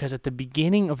is because at the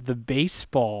beginning of the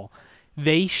baseball,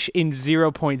 they in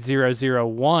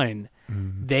 0.001,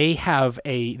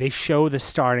 they show the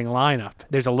starting lineup.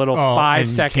 There's a little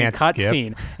 5-second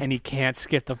cutscene, and you can't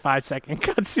skip the 5-second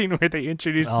cutscene where they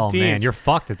introduce the teams. Oh man, you're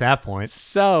fucked at that point.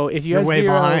 So if you You're have way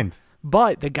 0, behind.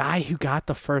 But the guy who got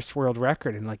the first world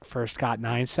record and like first got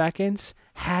 9 seconds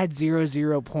had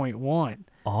 0.1.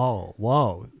 Oh,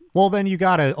 whoa. Well, then you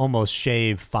gotta almost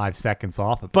shave 5 seconds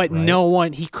off of it. But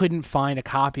right? he couldn't find a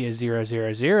copy of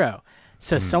 000.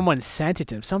 So someone sent it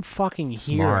to him, some fucking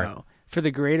Smart. hero for the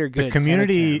greater good. The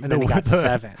community, sent it to him, and then he got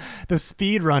 7. The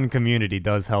speed run community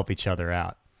does help each other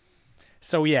out.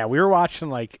 So yeah, we were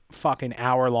watching like fucking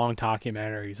hour-long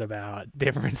documentaries about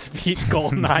different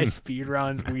GoldenEye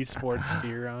speedruns, Wii Sports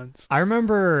speedruns. I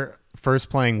remember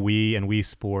first playing Wii and Wii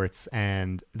Sports,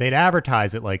 and they'd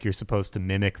advertise it like you're supposed to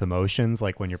mimic the motions,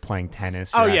 like when you're playing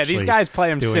tennis. Oh yeah, these guys play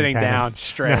them doing sitting tennis. down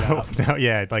straight up. No,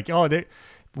 yeah, like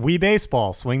Wii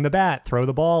baseball, swing the bat, throw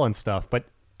the ball and stuff. But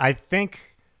I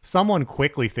think someone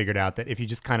quickly figured out that if you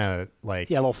just kind of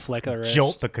like a little flick of the wrist.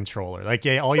 Jolt the controller, like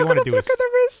all you want to do is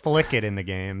flick it in the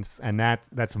games, and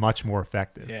that's much more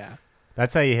effective. Yeah,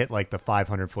 that's how you hit like the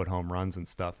 500-foot home runs and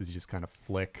stuff. Is you just kind of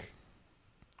flick.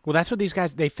 Well, that's what these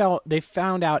guys they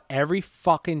found out every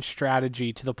fucking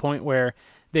strategy to the point where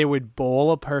they would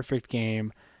bowl a perfect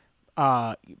game,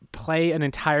 play an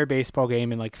entire baseball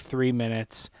game in like 3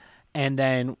 minutes. And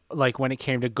then, like, when it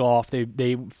came to golf,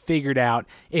 they figured out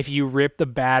if you rip the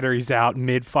batteries out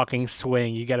mid-fucking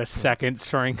swing, you get a second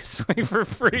swing for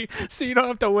free. So you don't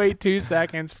have to wait 2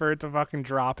 seconds for it to fucking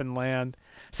drop and land.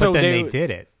 So but then they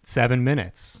did it. 7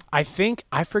 minutes. I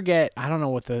forget. I don't know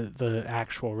what the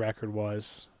actual record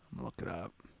was. I'm going to look it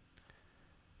up.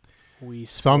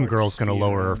 Some girl's going to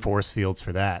lower her force fields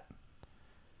for that.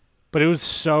 But it was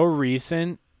so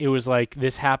recent. It was like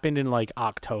this happened in like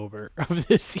October of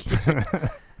this year.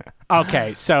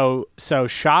 Okay, so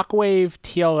Shockwave,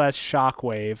 TLS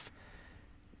Shockwave,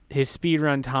 his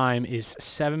speedrun time is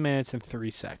 7 minutes and 3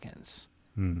 seconds.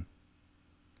 And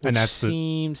that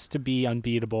seems to be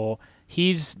unbeatable.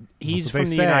 He's from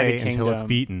the United Kingdom until it's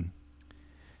beaten.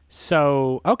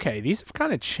 So okay, these have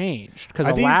kind of changed because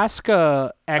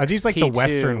Alaska XP2, are these like the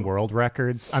Western world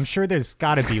records? I'm sure there's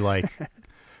got to be like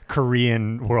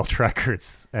Korean world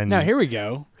records. And now here we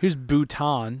go. Here's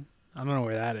Bhutan. I don't know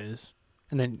where that is.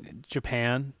 And then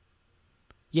Japan.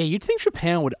 Yeah, you'd think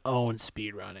Japan would own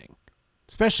speedrunning.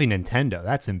 Especially Nintendo.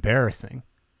 That's embarrassing.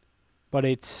 But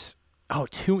it's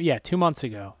 2 months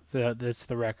ago. That's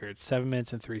the record. 7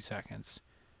 minutes and 3 seconds.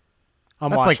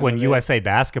 That's like when USA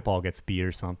Basketball gets beat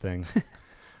or something.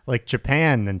 Like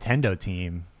Japan Nintendo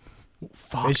team.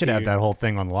 Fuck, they should have that whole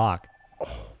thing on lock.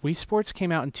 Wii Sports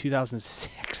came out in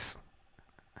 2006.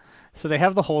 So they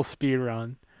have the whole speed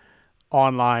run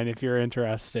online if you're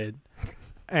interested.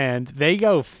 And they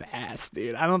go fast,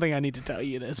 dude. I don't think I need to tell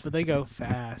you this, but they go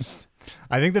fast.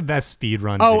 I think the best speed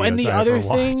run Oh, videos and the I other ever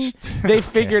thing watched. they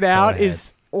figured out ahead.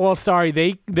 is,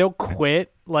 they'll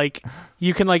quit. Like,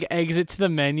 you can, like, exit to the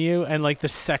menu, and, like, the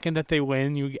second that they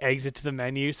win, you exit to the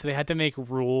menu. So they had to make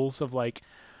rules of, like,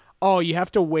 oh, you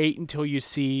have to wait until you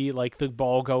see, like, the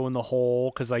ball go in the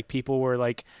hole, because, like, people were,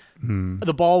 like,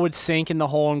 the ball would sink in the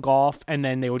hole in golf, and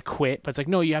then they would quit. But it's like,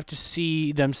 no, you have to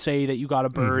see them say that you got a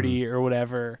birdie or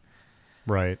whatever.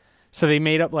 Right. So they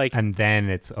made up, like... And then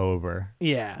it's over.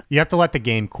 Yeah. You have to let the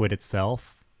game quit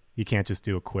itself. You can't just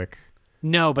do a quick...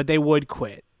 No, but they would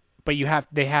quit. But it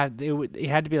had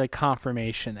to be, like,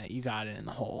 confirmation that you got it in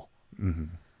the hole. Mm-hmm.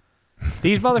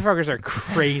 These motherfuckers are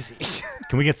crazy.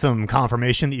 Can we get some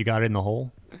confirmation that you got it in the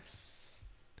hole?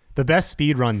 The best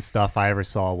speedrun stuff I ever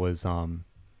saw was guys on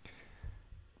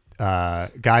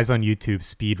YouTube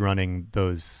speedrunning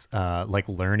those like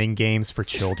learning games for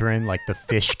children, like the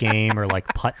fish game or like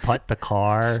putt the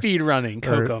car. Speedrunning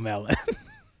Coco Melon.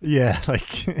 Yeah,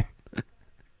 like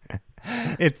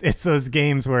it's those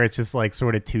games where it's just like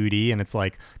sort of 2D and it's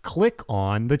like click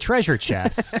on the treasure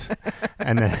chest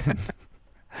and then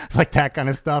like that kind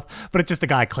of stuff. But it's just a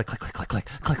guy click,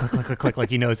 like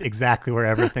he knows exactly where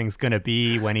everything's gonna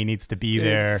be when he needs to be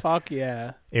there. Fuck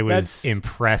yeah. It was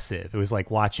impressive. It was like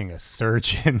watching a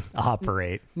surgeon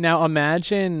operate. Now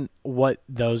imagine what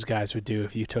those guys would do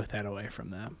if you took that away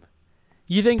from them.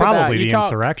 You think probably the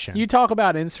insurrection. You talk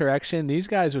about insurrection, these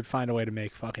guys would find a way to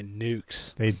make fucking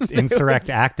nukes. They'd insurrect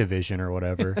Activision or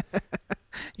whatever.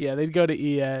 Yeah, they'd go to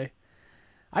EA.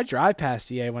 I drive past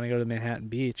EA when I go to Manhattan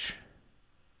Beach.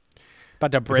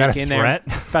 About to break in there,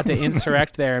 about to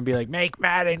insurrect there and be like, make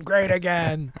Madden great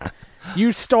again.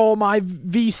 You stole my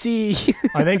VC.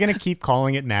 Are they going to keep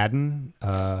calling it Madden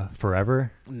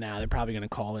forever? Nah, they're probably going to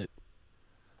call it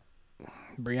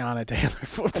Breonna Taylor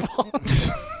football.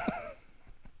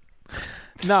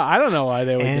 No, I don't know why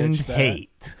they would ditch that.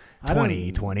 Hate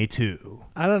 2022.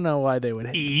 I don't know why they would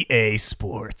hate. EA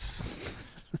Sports.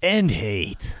 End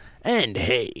hate. End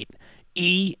hate.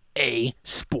 EA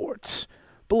Sports.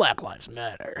 Black Lives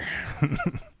Matter.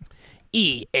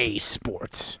 EA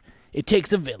Sports. It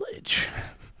takes a village.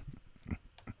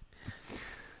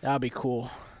 That'll be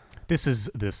cool. This is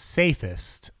the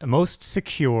safest, most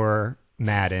secure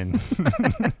Madden.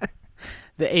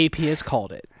 The AP has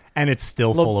called it. And it's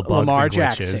still full of bugs Lamar and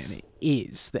glitches. Jackson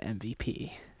is the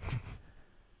MVP.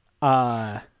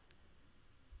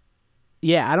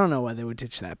 Yeah, I don't know why they would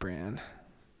ditch that brand.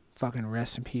 Fucking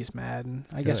rest in peace, Madden.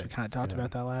 I guess we kind of talked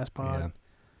about that last pod. Yeah.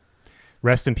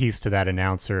 Rest in peace to that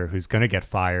announcer who's going to get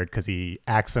fired because he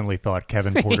accidentally thought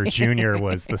Kevin Porter Jr.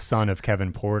 was the son of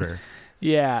Kevin Porter.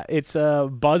 Yeah, it's a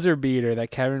buzzer beater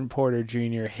that Kevin Porter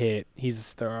Jr. hit.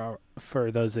 For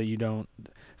those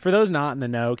not in the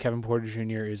know, Kevin Porter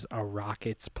Jr. is a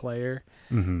Rockets player.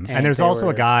 Mm-hmm. And there's also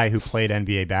a guy who played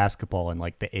NBA basketball in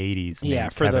like the 80s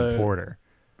named Kevin Porter.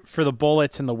 For the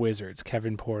Bullets and the Wizards,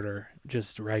 Kevin Porter,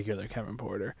 just regular Kevin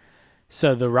Porter.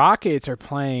 So the Rockets are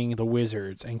playing the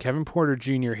Wizards, and Kevin Porter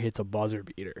Jr. hits a buzzer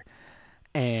beater.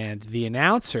 And the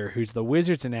announcer, who's the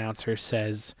Wizards announcer,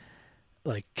 says,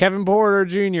 like, Kevin Porter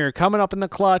Jr. coming up in the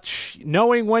clutch,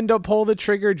 knowing when to pull the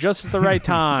trigger just at the right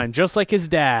time, just like his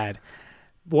dad.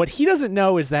 What he doesn't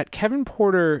know is that Kevin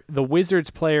Porter, the Wizards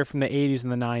player from the 80s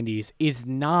and the 90s, is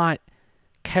not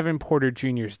Kevin Porter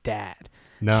Jr.'s dad.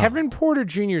 No. Kevin Porter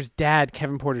Jr.'s dad,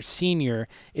 Kevin Porter Sr.,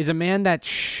 is a man that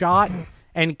shot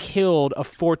and killed a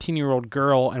 14-year-old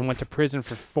girl and went to prison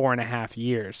for 4.5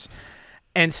 years.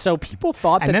 And so people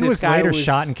thought that this guy later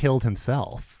shot and killed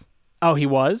himself. Oh, he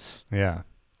was? Yeah.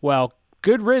 Well,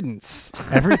 good riddance.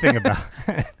 Everything about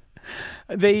it.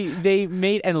 They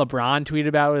made, and LeBron tweeted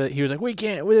about it. He was like,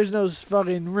 there's no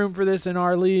fucking room for this in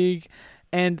our league.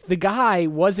 And the guy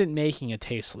wasn't making a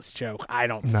tasteless joke, I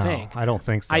don't think. No, I don't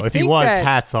think so. If he was,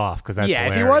 hats off, because that's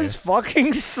hilarious. If he was,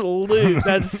 fucking salute.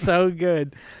 That's so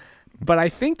good. But I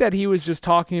think that he was just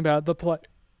talking about the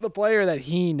player that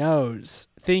he knows,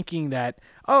 thinking that,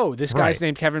 this guy's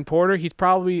named Kevin Porter. He's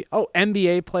probably,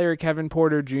 NBA player Kevin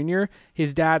Porter Jr.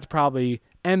 His dad's probably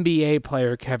NBA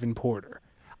player Kevin Porter.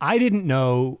 I didn't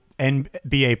know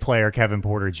NBA player Kevin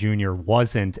Porter Jr.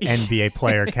 wasn't NBA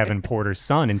player Kevin Porter's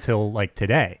son until like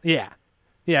today. Yeah.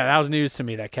 Yeah, that was news to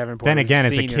me that Kevin Porter. Then again,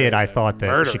 as a Sr. kid, I thought that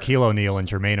murderer. Shaquille O'Neal and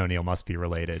Jermaine O'Neal must be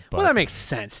related. But... Well, that makes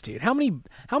sense, dude. How many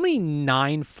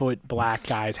 9-foot black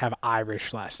guys have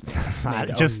Irish last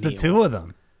names? Just the two of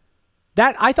them.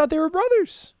 That I thought they were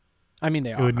brothers. I mean,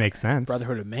 they are. It would make sense.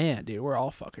 Brotherhood of man, dude. We're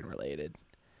all fucking related.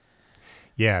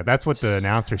 Yeah, that's what the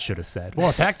announcer should have said.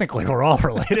 Well, technically, we're all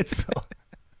related, so.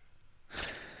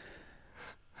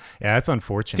 Yeah, that's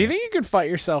unfortunate. Do you think you could fight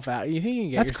yourself out? You think you can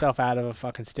get yourself out of a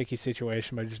fucking sticky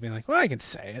situation by just being like, well, I can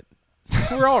say it.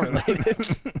 We're all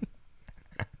related.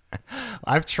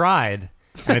 I've tried,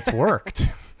 and it's worked.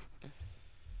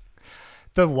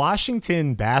 The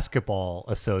Washington Basketball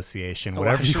Association,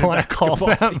 whatever you want to call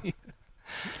them,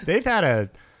 they've had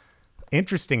a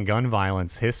interesting gun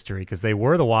violence history because they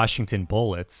were the Washington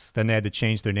Bullets. Then they had to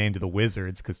change their name to the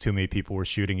Wizards because too many people were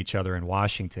shooting each other in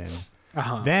Washington.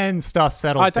 Uh-huh. Then stuff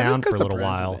settles down for a little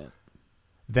while.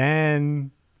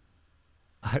 Then,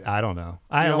 I don't know.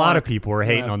 A lot of people were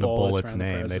hating on the Bullets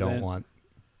name. They don't want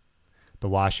the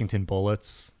Washington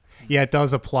Bullets. Yeah, it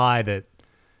does apply that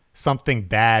something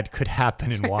bad could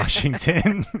happen in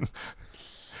Washington,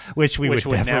 which we would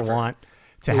never want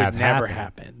to it have would never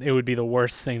happen. happen. It would be the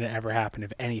worst thing that ever happened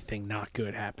if anything not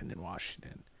good happened in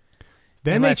Washington.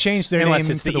 Then they changed their name unless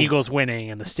it's to the Eagles winning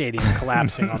and the stadium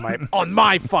collapsing on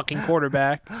my fucking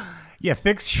quarterback. Yeah,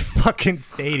 fix your fucking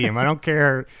stadium. I don't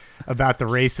care about the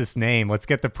racist name. Let's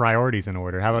get the priorities in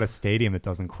order. How about a stadium that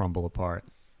doesn't crumble apart?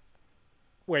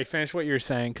 Wait, finish what you're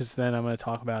saying, because then I'm going to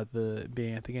talk about the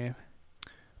being at the game.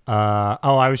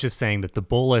 I was just saying that the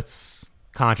Bullets,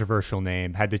 controversial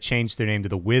name, had to change their name to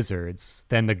the Wizards.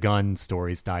 Then the gun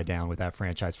stories died down with that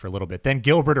franchise for a little bit. Then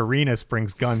Gilbert Arenas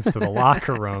brings guns to the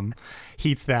locker room,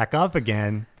 heats back up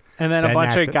again. And then a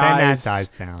bunch of guys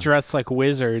dressed like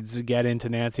wizards get into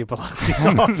Nancy Pelosi's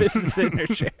office and sit in her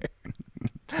chair.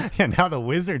 Yeah, now the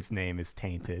Wizards' name is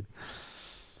tainted.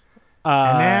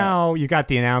 And now you got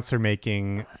the announcer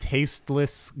making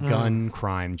tasteless gun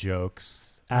crime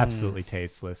jokes. Absolutely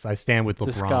tasteless. I stand with LeBron.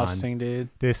 Disgusting, dude.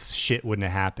 This shit wouldn't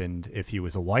have happened if he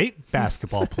was a white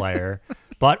basketball player,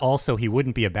 but also he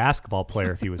wouldn't be a basketball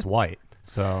player if he was white.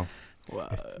 So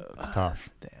it's tough.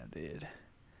 Damn, dude.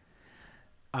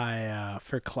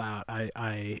 For clout,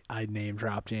 I name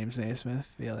dropped James Naismith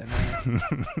the other night.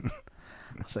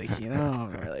 I was like,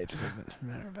 I'm related to the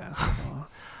basketball.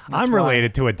 I'm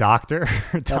related to a doctor.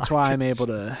 That's why I'm able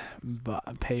to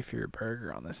pay for your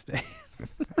burger on this day.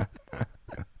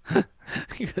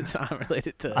 Because I'm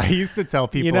related to. I used to tell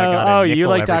people I got a nickel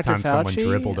like every Dr. time someone Fauci?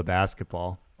 dribbled a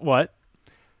basketball. What?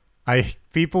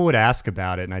 People would ask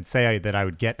about it, and I'd say that I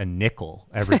would get a nickel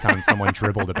every time someone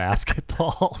dribbled a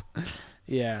basketball.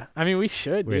 Yeah, I mean we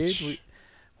should, dude. The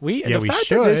fact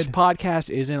should. that this podcast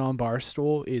isn't on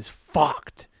Barstool is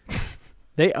fucked.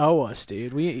 They owe us,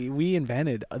 dude. We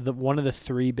invented one of the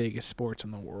 3 biggest sports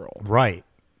in the world. Right,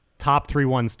 top 3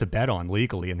 ones to bet on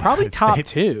legally in the probably United top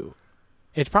States. 2.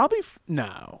 It's probably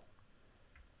no.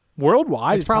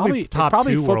 Worldwide, It's probably top it's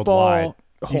 2 football. worldwide.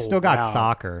 You still got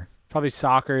soccer. Probably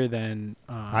soccer, then.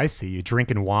 I see you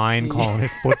drinking wine, calling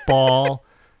it football.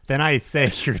 Then I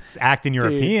say you're acting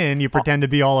European. You pretend to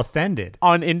be all offended.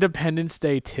 On Independence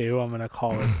Day 2, I'm gonna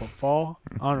call it football.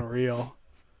 Unreal.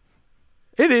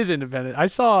 It is independent. I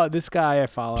saw this guy I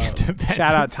follow.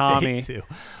 Shout out Tommy.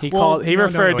 He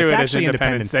referred to it as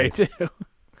Independence Day 2.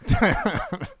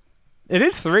 It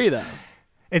is 3 though.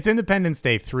 It's Independence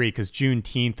Day 3 because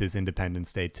Juneteenth is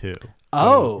Independence Day 2.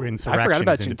 So Insurrection I forgot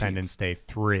about is Independence Day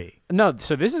 3. No,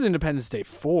 so this is Independence Day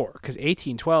 4 because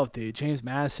 1812, dude, James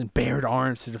Madison bared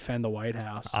arms to defend the White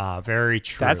House. Very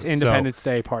true. That's Independence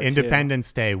Day Part 2.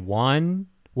 Independence Day 1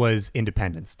 was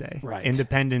Independence Day. Right.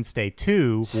 Independence Day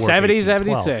 2 War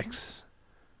 76.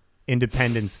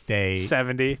 Independence Day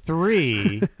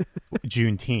 73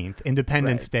 Juneteenth.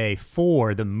 Independence Day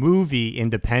 4, the movie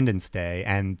Independence Day,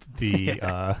 and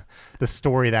the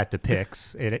story that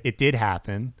depicts it did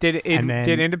happen. Did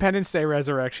Independence Day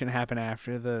Resurrection happen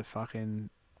after the fucking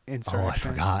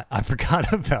insurrection? Oh, I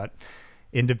forgot about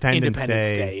Independence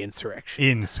Day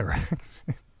Insurrection.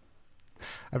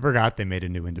 I forgot they made a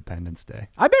new Independence Day.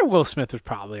 I bet Will Smith was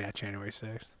probably at January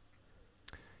 6th.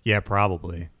 Yeah,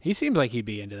 probably. He seems like he'd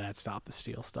be into that Stop the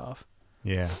Steal stuff.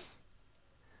 Yeah.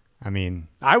 I mean,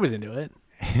 I was into it.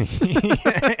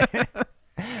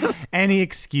 Any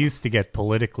excuse to get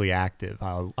politically active,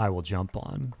 I will jump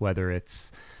on. Whether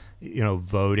it's,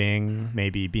 voting,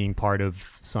 maybe being part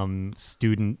of some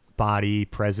student body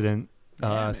president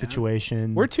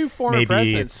situation. We're 2 former maybe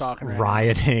presidents it's talking right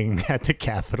rioting now at the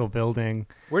Capitol building.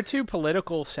 We're 2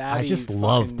 political savvy. I just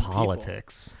love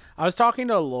politics. People. I was talking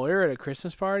to a lawyer at a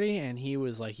Christmas party, and he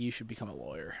was like, "You should become a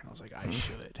lawyer." And I was like, "I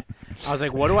should." I was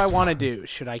like, "What do I want to do?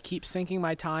 Should I keep sinking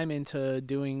my time into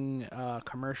doing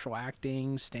commercial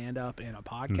acting, stand-up, and a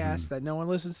podcast that no one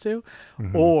listens to?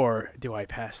 Or do I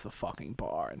pass the fucking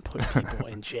bar and put people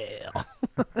in jail?"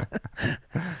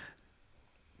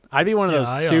 I'd be one of those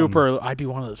I'd be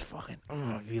one of those fucking.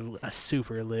 I'd be a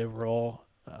super liberal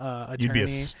attorney. You'd be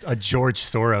a George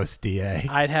Soros DA.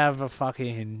 I'd have a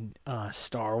fucking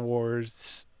Star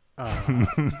Wars,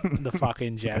 the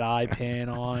fucking Jedi pin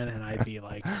on, and I'd be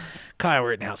like, Kyle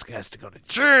Rittenhouse has to go to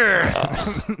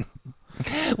jail.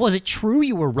 Was it true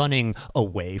you were running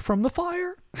away from the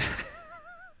fire?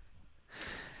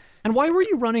 And why were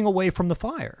you running away from the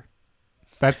fire?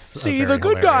 That's the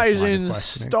good guys in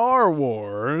Star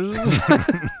Wars.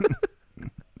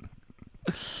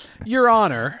 Your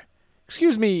Honor.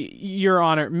 Excuse me, Your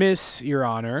Honor. Miss, Your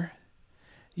Honor.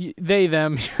 They,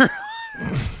 them, Your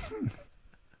Honor.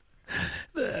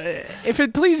 If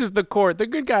it pleases the court, the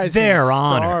good guys in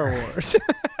Star Wars.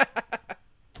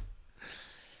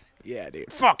 Yeah,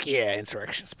 dude. Fuck yeah,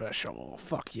 Insurrection Special.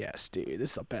 Fuck yes, dude.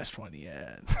 This is the best one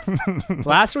yet.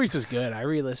 Last week's was good. I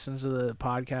re-listened to the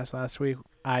podcast last week.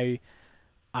 I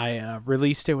I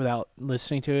released it without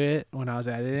listening to it when I was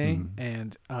editing,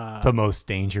 and The most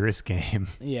dangerous game.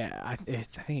 yeah, I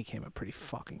think it came up pretty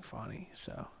fucking funny.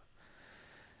 So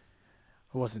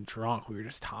I wasn't drunk; we were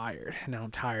just tired. Now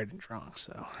I'm tired and drunk.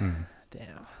 So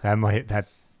damn. That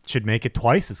should make it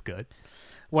twice as good.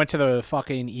 Went to the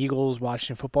fucking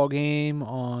Eagles-Washington football game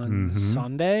on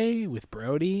Sunday with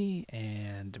Brody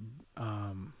and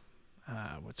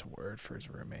what's a word for his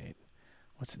roommate?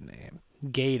 What's his name?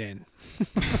 Gaden.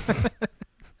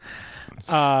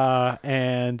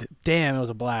 And damn, it was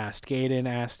a blast. Gaden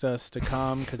asked us to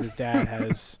come because his dad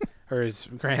has, or his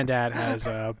granddad has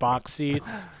box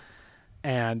seats.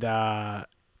 And Does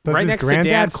right his next to Dan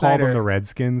granddad call Snyder, them the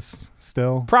Redskins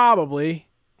still? Probably.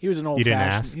 He was an You didn't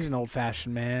old-fashioned. ask? He's an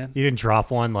old-fashioned man. You didn't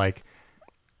drop one like,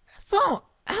 so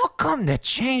how come they're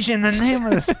changing the name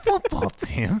of this football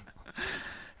team?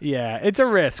 Yeah, it's a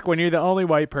risk when you're the only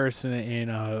white person in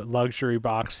a luxury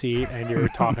box seat and you're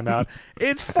talking about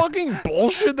it's fucking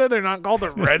bullshit that they're not called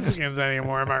the Redskins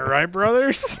anymore. Am I right,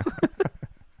 brothers?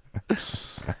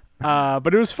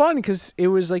 But it was fun because it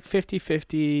was like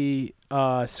 50-50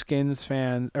 Skins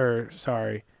fans, or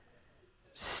sorry,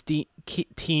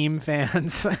 team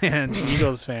fans and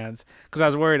Eagles fans. Because I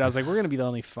was worried. I was like, we're going to be the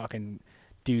only fucking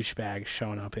douchebags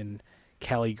showing up in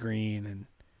Kelly Green, and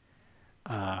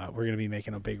we're going to be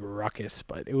making a big ruckus.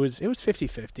 But it was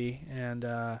 50-50.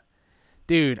 And,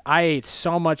 dude, I ate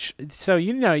so much. So,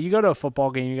 you go to a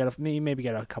football game, you maybe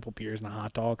get a couple beers and a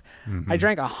hot dog. I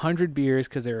drank 100 beers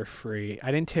because they were free.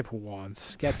 I didn't tip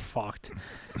once. Get fucked.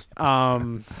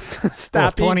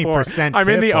 Stop well, being poor. 20% I'm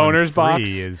in the owner's box.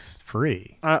 Is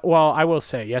free. Well, I will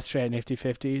say, yesterday at Nifty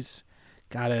 50s,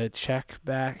 got a check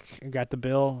back. Got the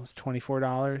bill. It was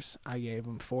 $24. I gave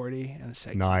him $40 and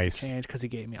said nice change because he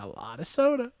gave me a lot of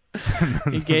soda.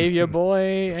 He gave your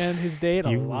boy and his date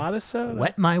a lot of soda.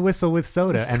 Wet my whistle with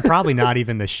soda, and probably not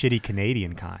even the shitty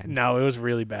Canadian kind. No, it was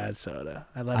really bad soda.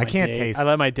 I can't taste. I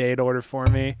let my date order for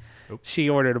me. She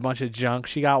ordered a bunch of junk.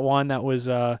 She got one that was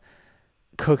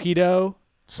cookie dough.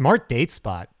 Smart date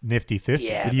spot, Nifty 50.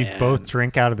 Yeah, Did you man. both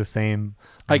drink out of the same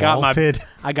I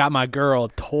got my girl a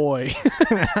toy.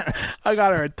 I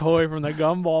got her a toy from the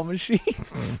gumball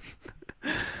machines.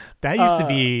 That used to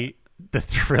be the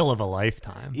thrill of a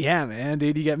lifetime. Yeah, man,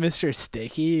 dude, you get Mr.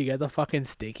 Sticky, you get the fucking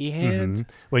sticky hand.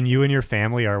 When you and your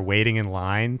family are waiting in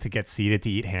line to get seated to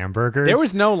eat hamburgers. There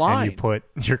was no line. And you put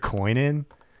your coin in.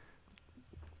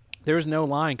 There was no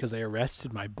line because they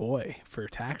arrested my boy for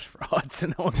tax fraud, so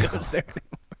no one goes there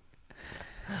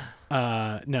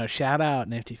anymore. No, shout out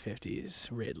Nifty 50s,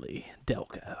 Ridley,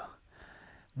 Delco.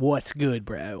 What's good,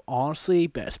 bro? Honestly,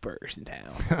 best burgers in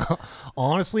town.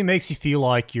 Honestly, makes you feel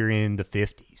like you're in the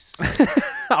 50s.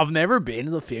 I've never been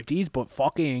to the 50s, but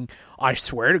fucking, I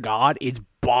swear to God, it's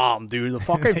bomb, dude. The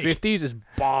fucking 50s is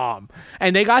bomb.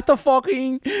 And they got the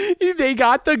fucking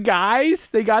guys,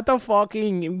 they got the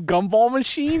fucking gumball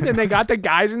machines, and they got the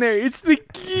guys in there. It's the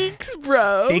geeks,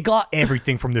 bro. They got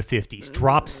everything from the 50s.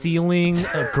 Drop ceiling,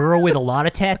 a girl with a lot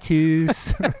of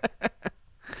tattoos.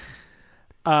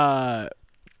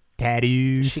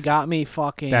 Tattoos. She got me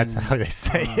fucking. That's how they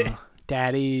say it.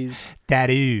 Daddies.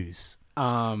 Tattoos.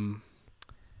 A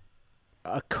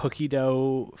cookie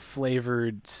dough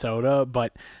flavored soda,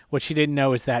 but what she didn't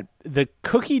know is that the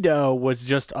cookie dough was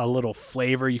just a little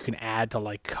flavor you can add to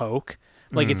like Coke.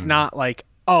 Like it's not like,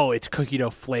 oh, it's cookie dough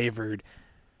flavored.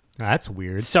 That's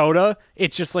weird. Soda.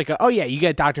 It's just like, you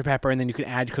get Dr. Pepper and then you can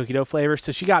add cookie dough flavor.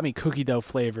 So she got me cookie dough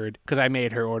flavored because I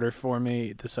made her order for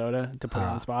me the soda to put her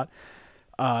on the spot.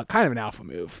 Kind of an alpha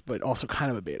move, but also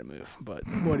kind of a beta move. But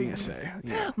what are you gonna say?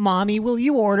 Yeah. Mommy, will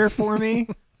you order for me?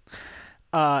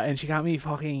 And she got me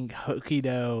fucking cookie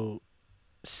dough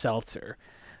seltzer.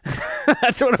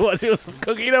 That's what it was. It was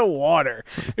cookie dough water.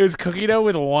 It was cookie dough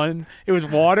with one. It was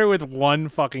water with one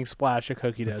fucking splash of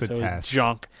cookie dough. So it was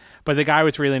junk. But the guy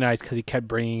was really nice because he kept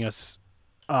bringing us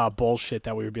bullshit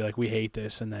that we would be like, we hate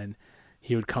this, and then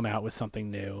he would come out with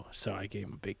something new. So I gave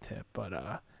him a big tip. But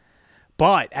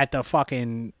at the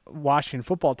fucking Washington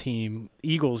football team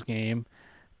Eagles game,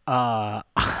 I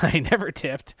never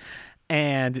tipped.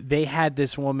 And they had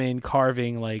this woman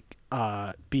carving like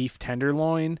beef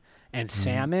tenderloin and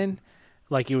salmon.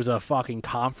 Like it was a fucking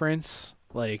conference.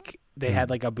 Like they had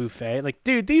like a buffet. Like,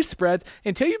 dude, these spreads,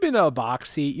 until you've been to a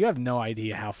box seat, you have no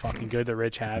idea how fucking good the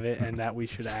rich have it and that we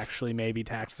should actually maybe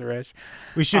tax the rich.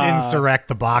 We should insurrect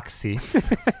the box seats.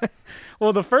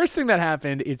 Well, the first thing that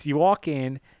happened is you walk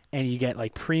in and you get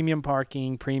like premium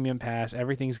parking, premium pass,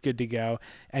 everything's good to go.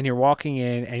 And you're walking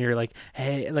in and you're like,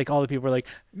 hey, like all the people are like,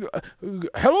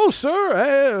 hello,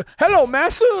 sir. Hello,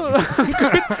 massa.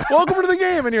 Welcome to the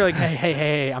game. And you're like,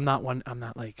 hey, I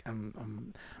make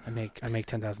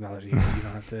 $10,000 a year. You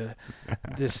don't have to,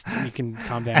 just, you can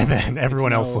calm down. And then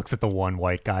everyone else looks at the one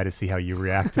white guy to see how you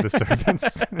react to the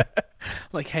servants.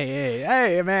 Like,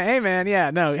 hey, man,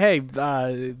 yeah, no, hey,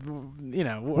 you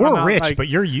know, we're rich, like, but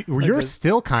you're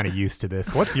still kind of used to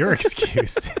this. What's your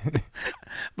excuse?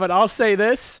 But I'll say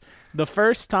this: the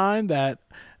first time that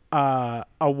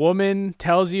a woman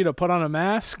tells you to put on a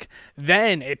mask,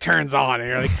 then it turns on, and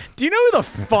you're like, "Do you know who the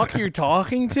fuck you're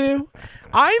talking to?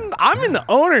 I'm in the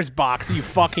owner's box, you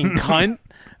fucking cunt.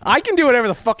 I can do whatever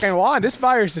the fuck I want. This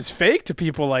virus is fake to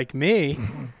people like me."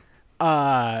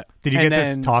 Did you get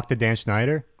this talk to Dan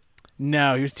Schneider?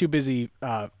 No, he was too busy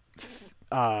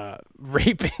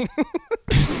raping.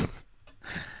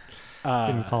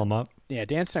 Didn't call him up. Yeah,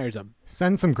 Dan Snyder's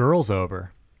send some girls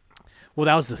over. Well,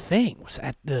 that was the thing. Was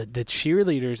at the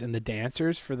cheerleaders and the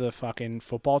dancers for the fucking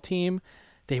football team,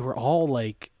 they were all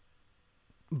like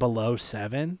below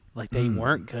 7. Like they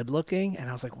weren't good looking, and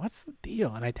I was like, "What's the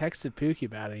deal?" And I texted Pookie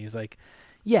about it. And he's like,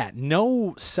 "Yeah,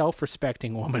 no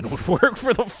self-respecting woman would work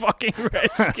for the fucking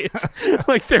Redskins.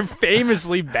 Like they're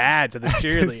famously bad to the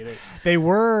cheerleaders." They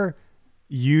were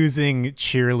using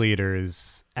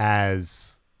cheerleaders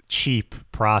as cheap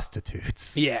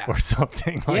prostitutes, or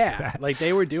something like that. Like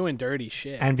they were doing dirty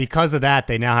shit. And because of that,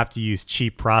 they now have to use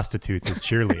cheap prostitutes as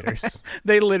cheerleaders.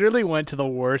 They literally went to the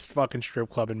worst fucking strip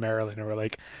club in Maryland and were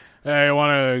like, "Hey, I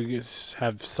want to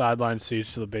have sideline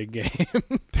seats to the big game."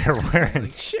 They're wearing.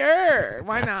 Like, sure,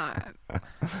 why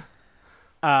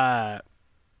not?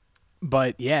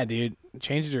 But yeah, dude, it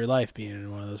changes your life being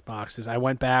in one of those boxes. I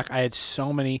went back. I had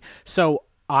so many. So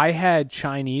I had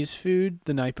Chinese food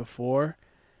the night before,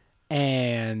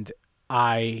 and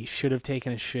I should have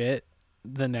taken a shit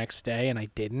the next day, and I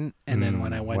didn't. And then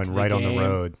when I went to the right game, on the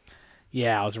road.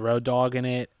 Yeah, I was road dogging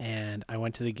it, and I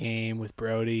went to the game with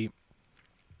Brody,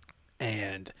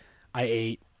 and I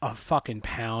ate a fucking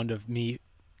pound of meat.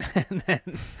 And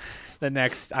then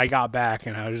I got back,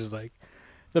 and I was just like,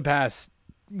 the past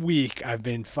week I've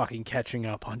been fucking catching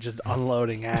up on just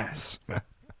unloading ass.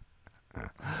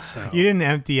 So you didn't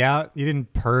empty out? You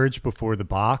didn't purge before the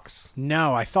box?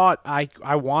 No, I thought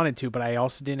I wanted to, but I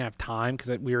also didn't have time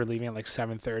because we were leaving at like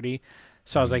 7:30.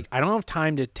 So I was like, I don't have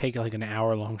time to take like an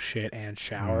hour-long shit and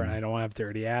shower, and I don't want to have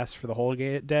dirty ass for the whole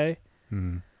day.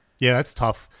 Yeah, that's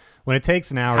tough. When it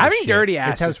takes an hour having to shit, dirty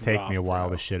ass, it does is take rough, me a while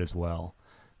bro. to shit as well.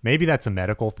 Maybe that's a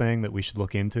medical thing that we should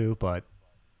look into, but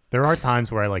there are times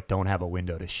where I like don't have a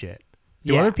window to shit.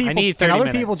 Do Yeah, other people? I need Can 30 other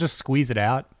minutes. people just squeeze it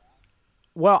out?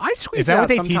 Well, I squeeze Is that it out what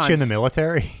they sometimes. teach you in the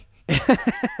military?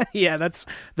 Yeah, that's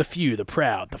the few, the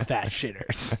proud, the fat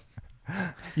shitters.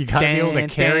 You got to be able to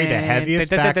carry the heaviest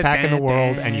backpack in the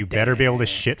world, and you better be able to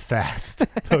shit fast.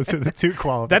 Those are the two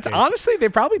qualifications. That's honestly, they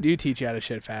probably do teach you how to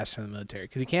shit faster in the military,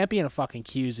 because you can't be in a fucking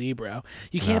QZ, bro.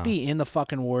 You can't be in the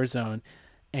fucking war zone,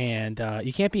 and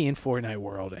you can't be in Fortnite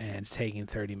World and it's taking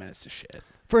 30 minutes to shit.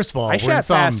 First of all, I we're in shat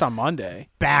some fast on Monday.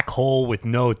 back hole with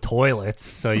no toilets,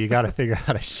 so you got to figure out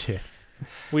how to shit.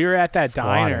 We were at that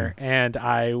Squatting. diner, and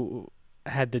I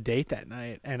had the date that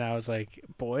night, and I was like,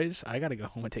 "Boys, I gotta go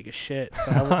home and take a shit."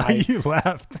 So You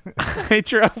left. I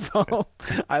drove home.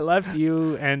 I left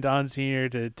you and Don Senior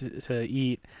to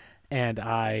eat, and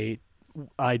I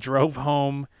drove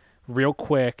home real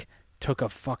quick. Took a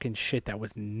fucking shit that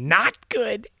was not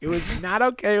good. It was not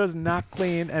okay. It was not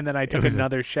clean. And then I took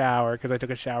another shower because I took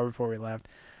a shower before we left.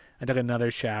 I took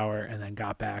another shower and then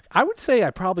got back. I would say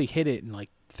I probably hit it in like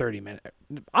 30 minutes,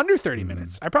 under 30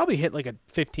 minutes. I probably hit like a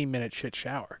 15-minute shit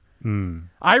shower.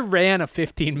 I ran a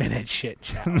 15-minute shit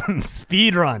shower.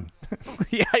 Speed run.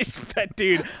 Yeah,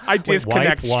 dude, I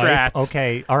disconnect wipe. strats.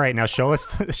 Okay, all right, now show us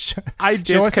the, I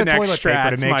show us the disconnect toilet paper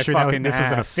strats to make my sure that fucking this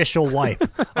was an ass. official wipe.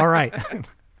 All right.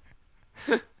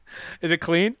 Is it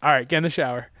clean? All right, get in the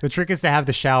shower. The trick is to have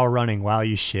the shower running while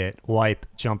you shit. Wipe,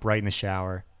 jump right in the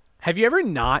shower. Have you ever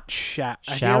not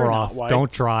Shower off.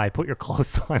 Don't dry. Put your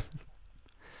clothes on.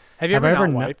 Have you ever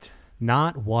not wiped?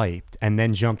 Not wiped and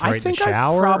then jumped I right in the think I've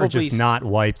shower, or probably just not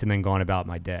wiped and then gone about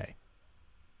my day?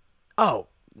 Oh,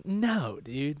 no,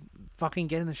 dude. Fucking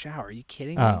get in the shower. Are you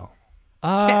kidding me? Oh.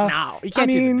 You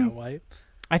can't do the no wipe.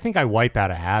 I think I wipe out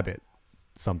of habit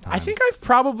sometimes. I think I've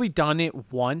probably done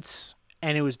it once,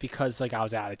 and it was because like I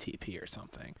was out of TP or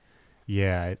something.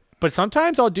 Yeah. But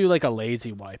sometimes I'll do like a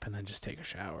lazy wipe and then just take a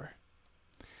shower.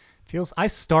 I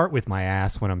start with my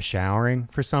ass when I'm showering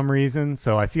for some reason,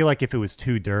 so I feel like if it was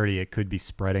too dirty, it could be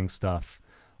spreading stuff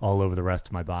all over the rest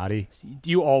of my body. Do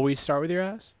you always start with your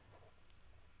ass?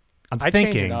 I'm I change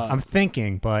it thinking. up. I'm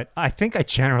thinking, but I think I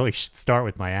generally should start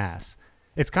with my ass.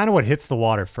 It's kind of what hits the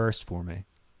water first for me.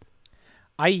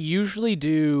 I usually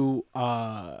do.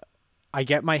 I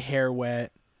get my hair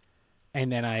wet,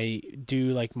 and then I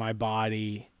do like my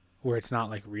body where it's not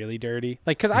like really dirty.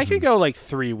 Like, cause I could go like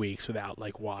 3 weeks without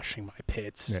like washing my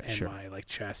pits and my like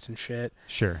chest and shit.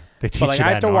 Sure, they teach But like you I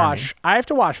that have to in wash. I have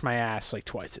to wash my ass like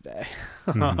twice a day.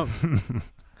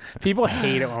 People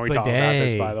hate it when we talk about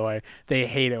this. By the way, they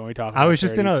hate it when we talk about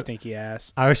stinky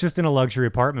ass. I was just in a luxury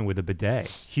apartment with a bidet,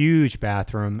 huge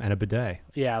bathroom and a bidet.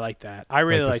 Yeah, I like that. I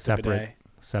really like the bidet.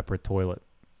 Separate toilet.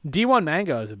 D1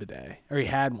 Mango has a bidet, or he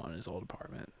had one in his old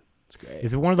apartment. It's great.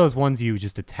 Is it one of those ones you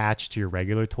just attach to your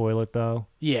regular toilet though?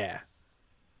 Yeah.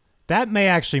 That may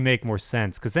actually make more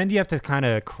sense because then you have to kind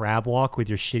of crab walk with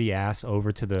your shitty ass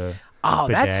over to the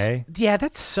bidet.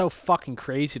 That's so fucking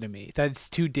crazy to me. That's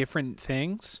two different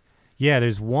things. Yeah,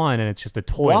 there's one and it's just a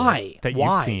toilet that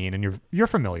Why? you've seen and you're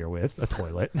familiar with a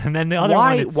toilet, and then the other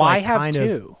one. It's why like have kind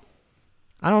two?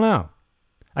 I don't know.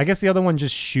 I guess the other one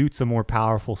just shoots a more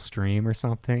powerful stream or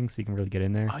something, so you can really get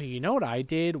in there. Oh, you know what I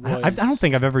did was I don't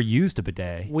think I've ever used a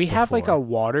bidet. We have like a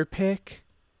water pick.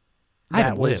 I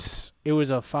haven't lived. It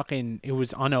was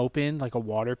unopened, like a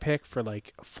water pick for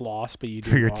like floss, but you For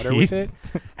do your water teeth? with it.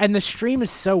 And the stream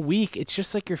is so weak, it's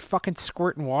just like you're fucking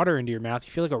squirting water into your mouth.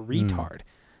 You feel like a retard.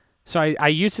 So I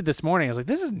used it this morning. I was like,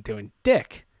 this isn't doing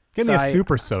dick. Give me a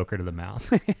super soaker to the mouth.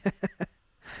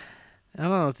 I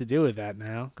don't know what to do with that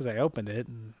now because I opened it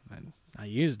and I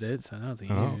used it, so now it's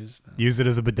used. Use it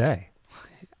as a bidet.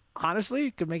 Honestly,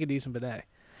 it could make a decent bidet.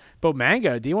 But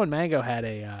Mango, D1 Mango had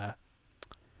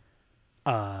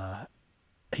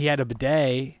he had a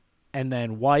bidet and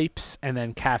then wipes and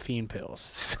then caffeine pills.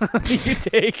 So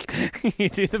you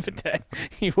do the bidet,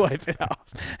 you wipe it off,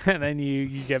 and then you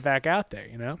get back out there,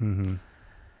 you know?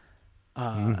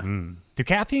 Do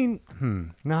caffeine?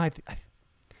 No,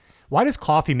 why does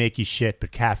coffee make you shit,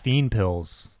 but caffeine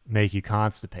pills make you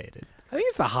constipated? I think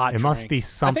it's the hot drink. It must be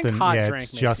something. Yeah,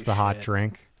 it's just the hot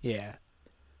drink. Yeah.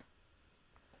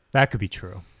 That could be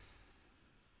true.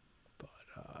 But,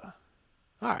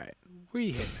 all right.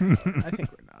 We hit that. I think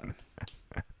we're done.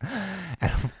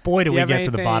 And boy, do we have get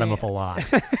to the bottom anything- of a lot.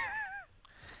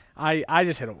 I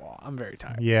just hit a wall. I'm very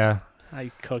tired. Yeah. I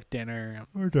cooked dinner.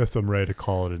 I guess I'm ready to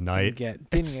call it a night.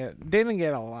 Didn't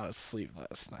get a lot of sleep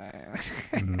last night.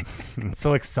 I'm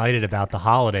so excited about the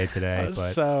holiday today.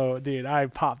 Dude, I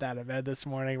popped out of bed this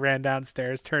morning, ran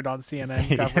downstairs, turned on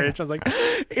CNN coverage. I was like,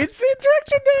 it's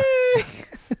Insurrection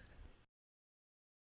Day!